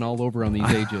jumping all over on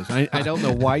these ages. I don't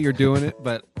know why you're doing it,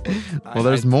 but... Well,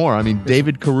 there's more. I mean,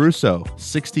 David Caruso,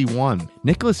 61.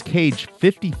 Nicolas Cage,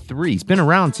 53. He's been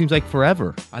around, seems like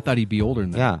forever. I thought he'd be older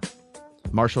than that. Yeah.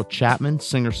 Marshall Chapman,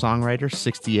 singer-songwriter,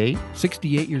 68.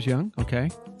 68 years young? Okay.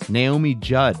 Naomi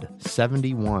Judd,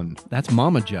 71. That's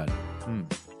Mama Judd.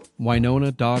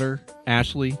 Winona, daughter.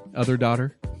 Ashley, other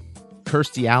daughter.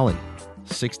 Kirstie Alley,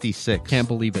 66. Can't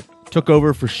believe it. Took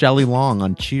over for Shelley Long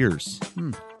on Cheers.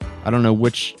 I don't know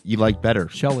which you like better.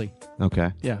 Shelley.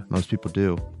 Okay. Yeah. Most people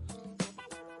do.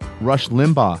 Rush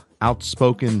Limbaugh,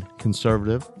 outspoken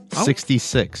conservative,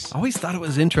 66. I always thought it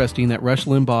was interesting that Rush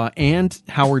Limbaugh and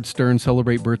Howard Stern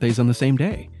celebrate birthdays on the same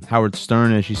day. Howard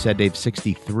Stern, as you said, Dave,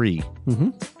 63.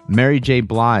 Mary J.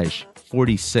 Blige,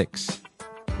 46.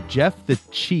 Jeff the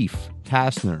Chief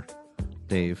Kastner,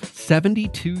 Dave.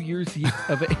 72 years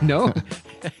of age. No.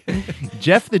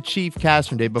 Jeff the Chief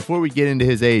Kastner, Dave, before we get into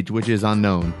his age, which is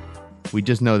unknown, we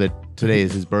just know that today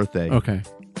is his birthday. Okay.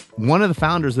 One of the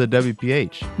founders of the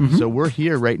WPH. So we're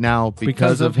here right now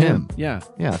because of him. Yeah.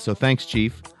 Yeah. So thanks,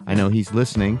 Chief. I know he's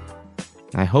listening.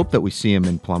 I hope that we see him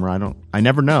in Plummer. I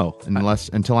never know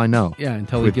until I know. Yeah,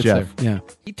 until he gets Jeff. there. Yeah.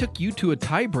 He took you to a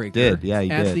tiebreaker. Did. Yeah, he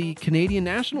at did. the Canadian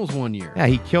Nationals one year. Yeah,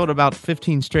 he killed about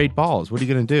 15 straight balls. What are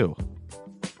you going to do?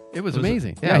 It was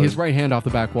amazing. Yeah, His right hand off the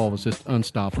back wall was just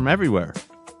unstoppable. From everywhere.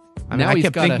 I mean, I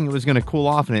kept thinking it was going to cool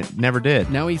off, and it never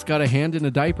did. Now he's got a hand in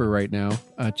a diaper right now,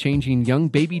 changing young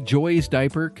baby Joy's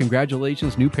diaper.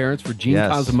 Congratulations, new parents, for Gene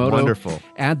Kazimoto. Wonderful.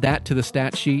 Add that to the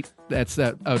stat sheet. That's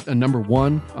a number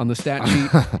 1 on the stat sheet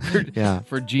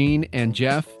for Gene and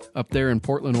Jeff up there in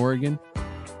Portland, Oregon,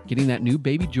 getting that new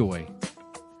baby Joy.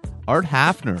 Art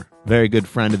Hafner, very good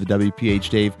friend of the WPH,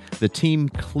 Dave, the Team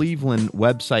Cleveland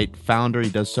website founder. He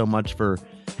does so much for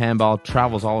handball,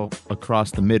 travels all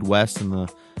across the Midwest and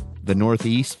the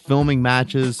Northeast, filming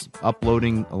matches,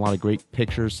 uploading a lot of great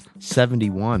pictures.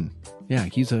 71. Yeah,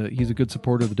 he's a good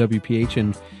supporter of the WPH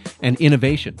and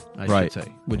innovation, I should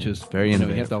say, which is very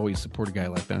innovative. You have to always support a guy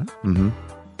like that. Mm-hmm.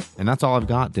 And that's all I've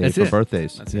got, Dave, for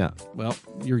birthdays. That's it. Well,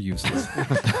 you're useless.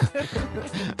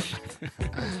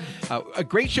 A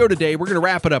great show today. We're going to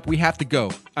wrap it up. We have to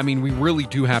go. I mean, we really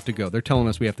do have to go. They're telling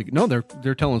us we have to go. No,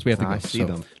 they're telling us we have to go. I see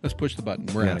them. Let's push the button.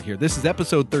 We're out of here. This is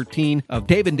episode 13 of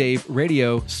Dave and Dave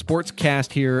Radio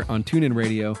Sportscast here on TuneIn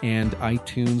Radio and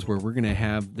iTunes, where we're going to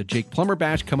have the Jake Plummer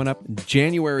Bash coming up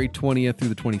January 20th through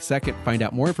the 22nd. Find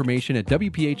out more information at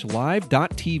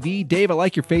WPHlive.tv. Dave, I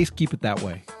like your face. Keep it that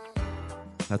way.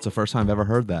 That's the first time I've ever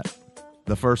heard that.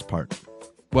 The first part.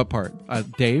 What part?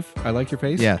 Dave, I like your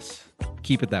face? Yes.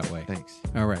 Keep it that way. Thanks.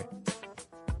 All right.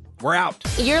 We're out.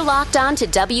 You're locked on to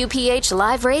WPH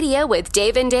Live Radio with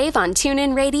Dave and Dave on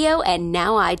TuneIn Radio and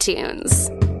now iTunes.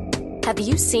 Have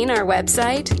you seen our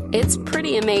website? It's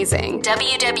pretty amazing.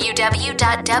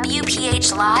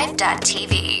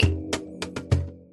 www.wphlive.tv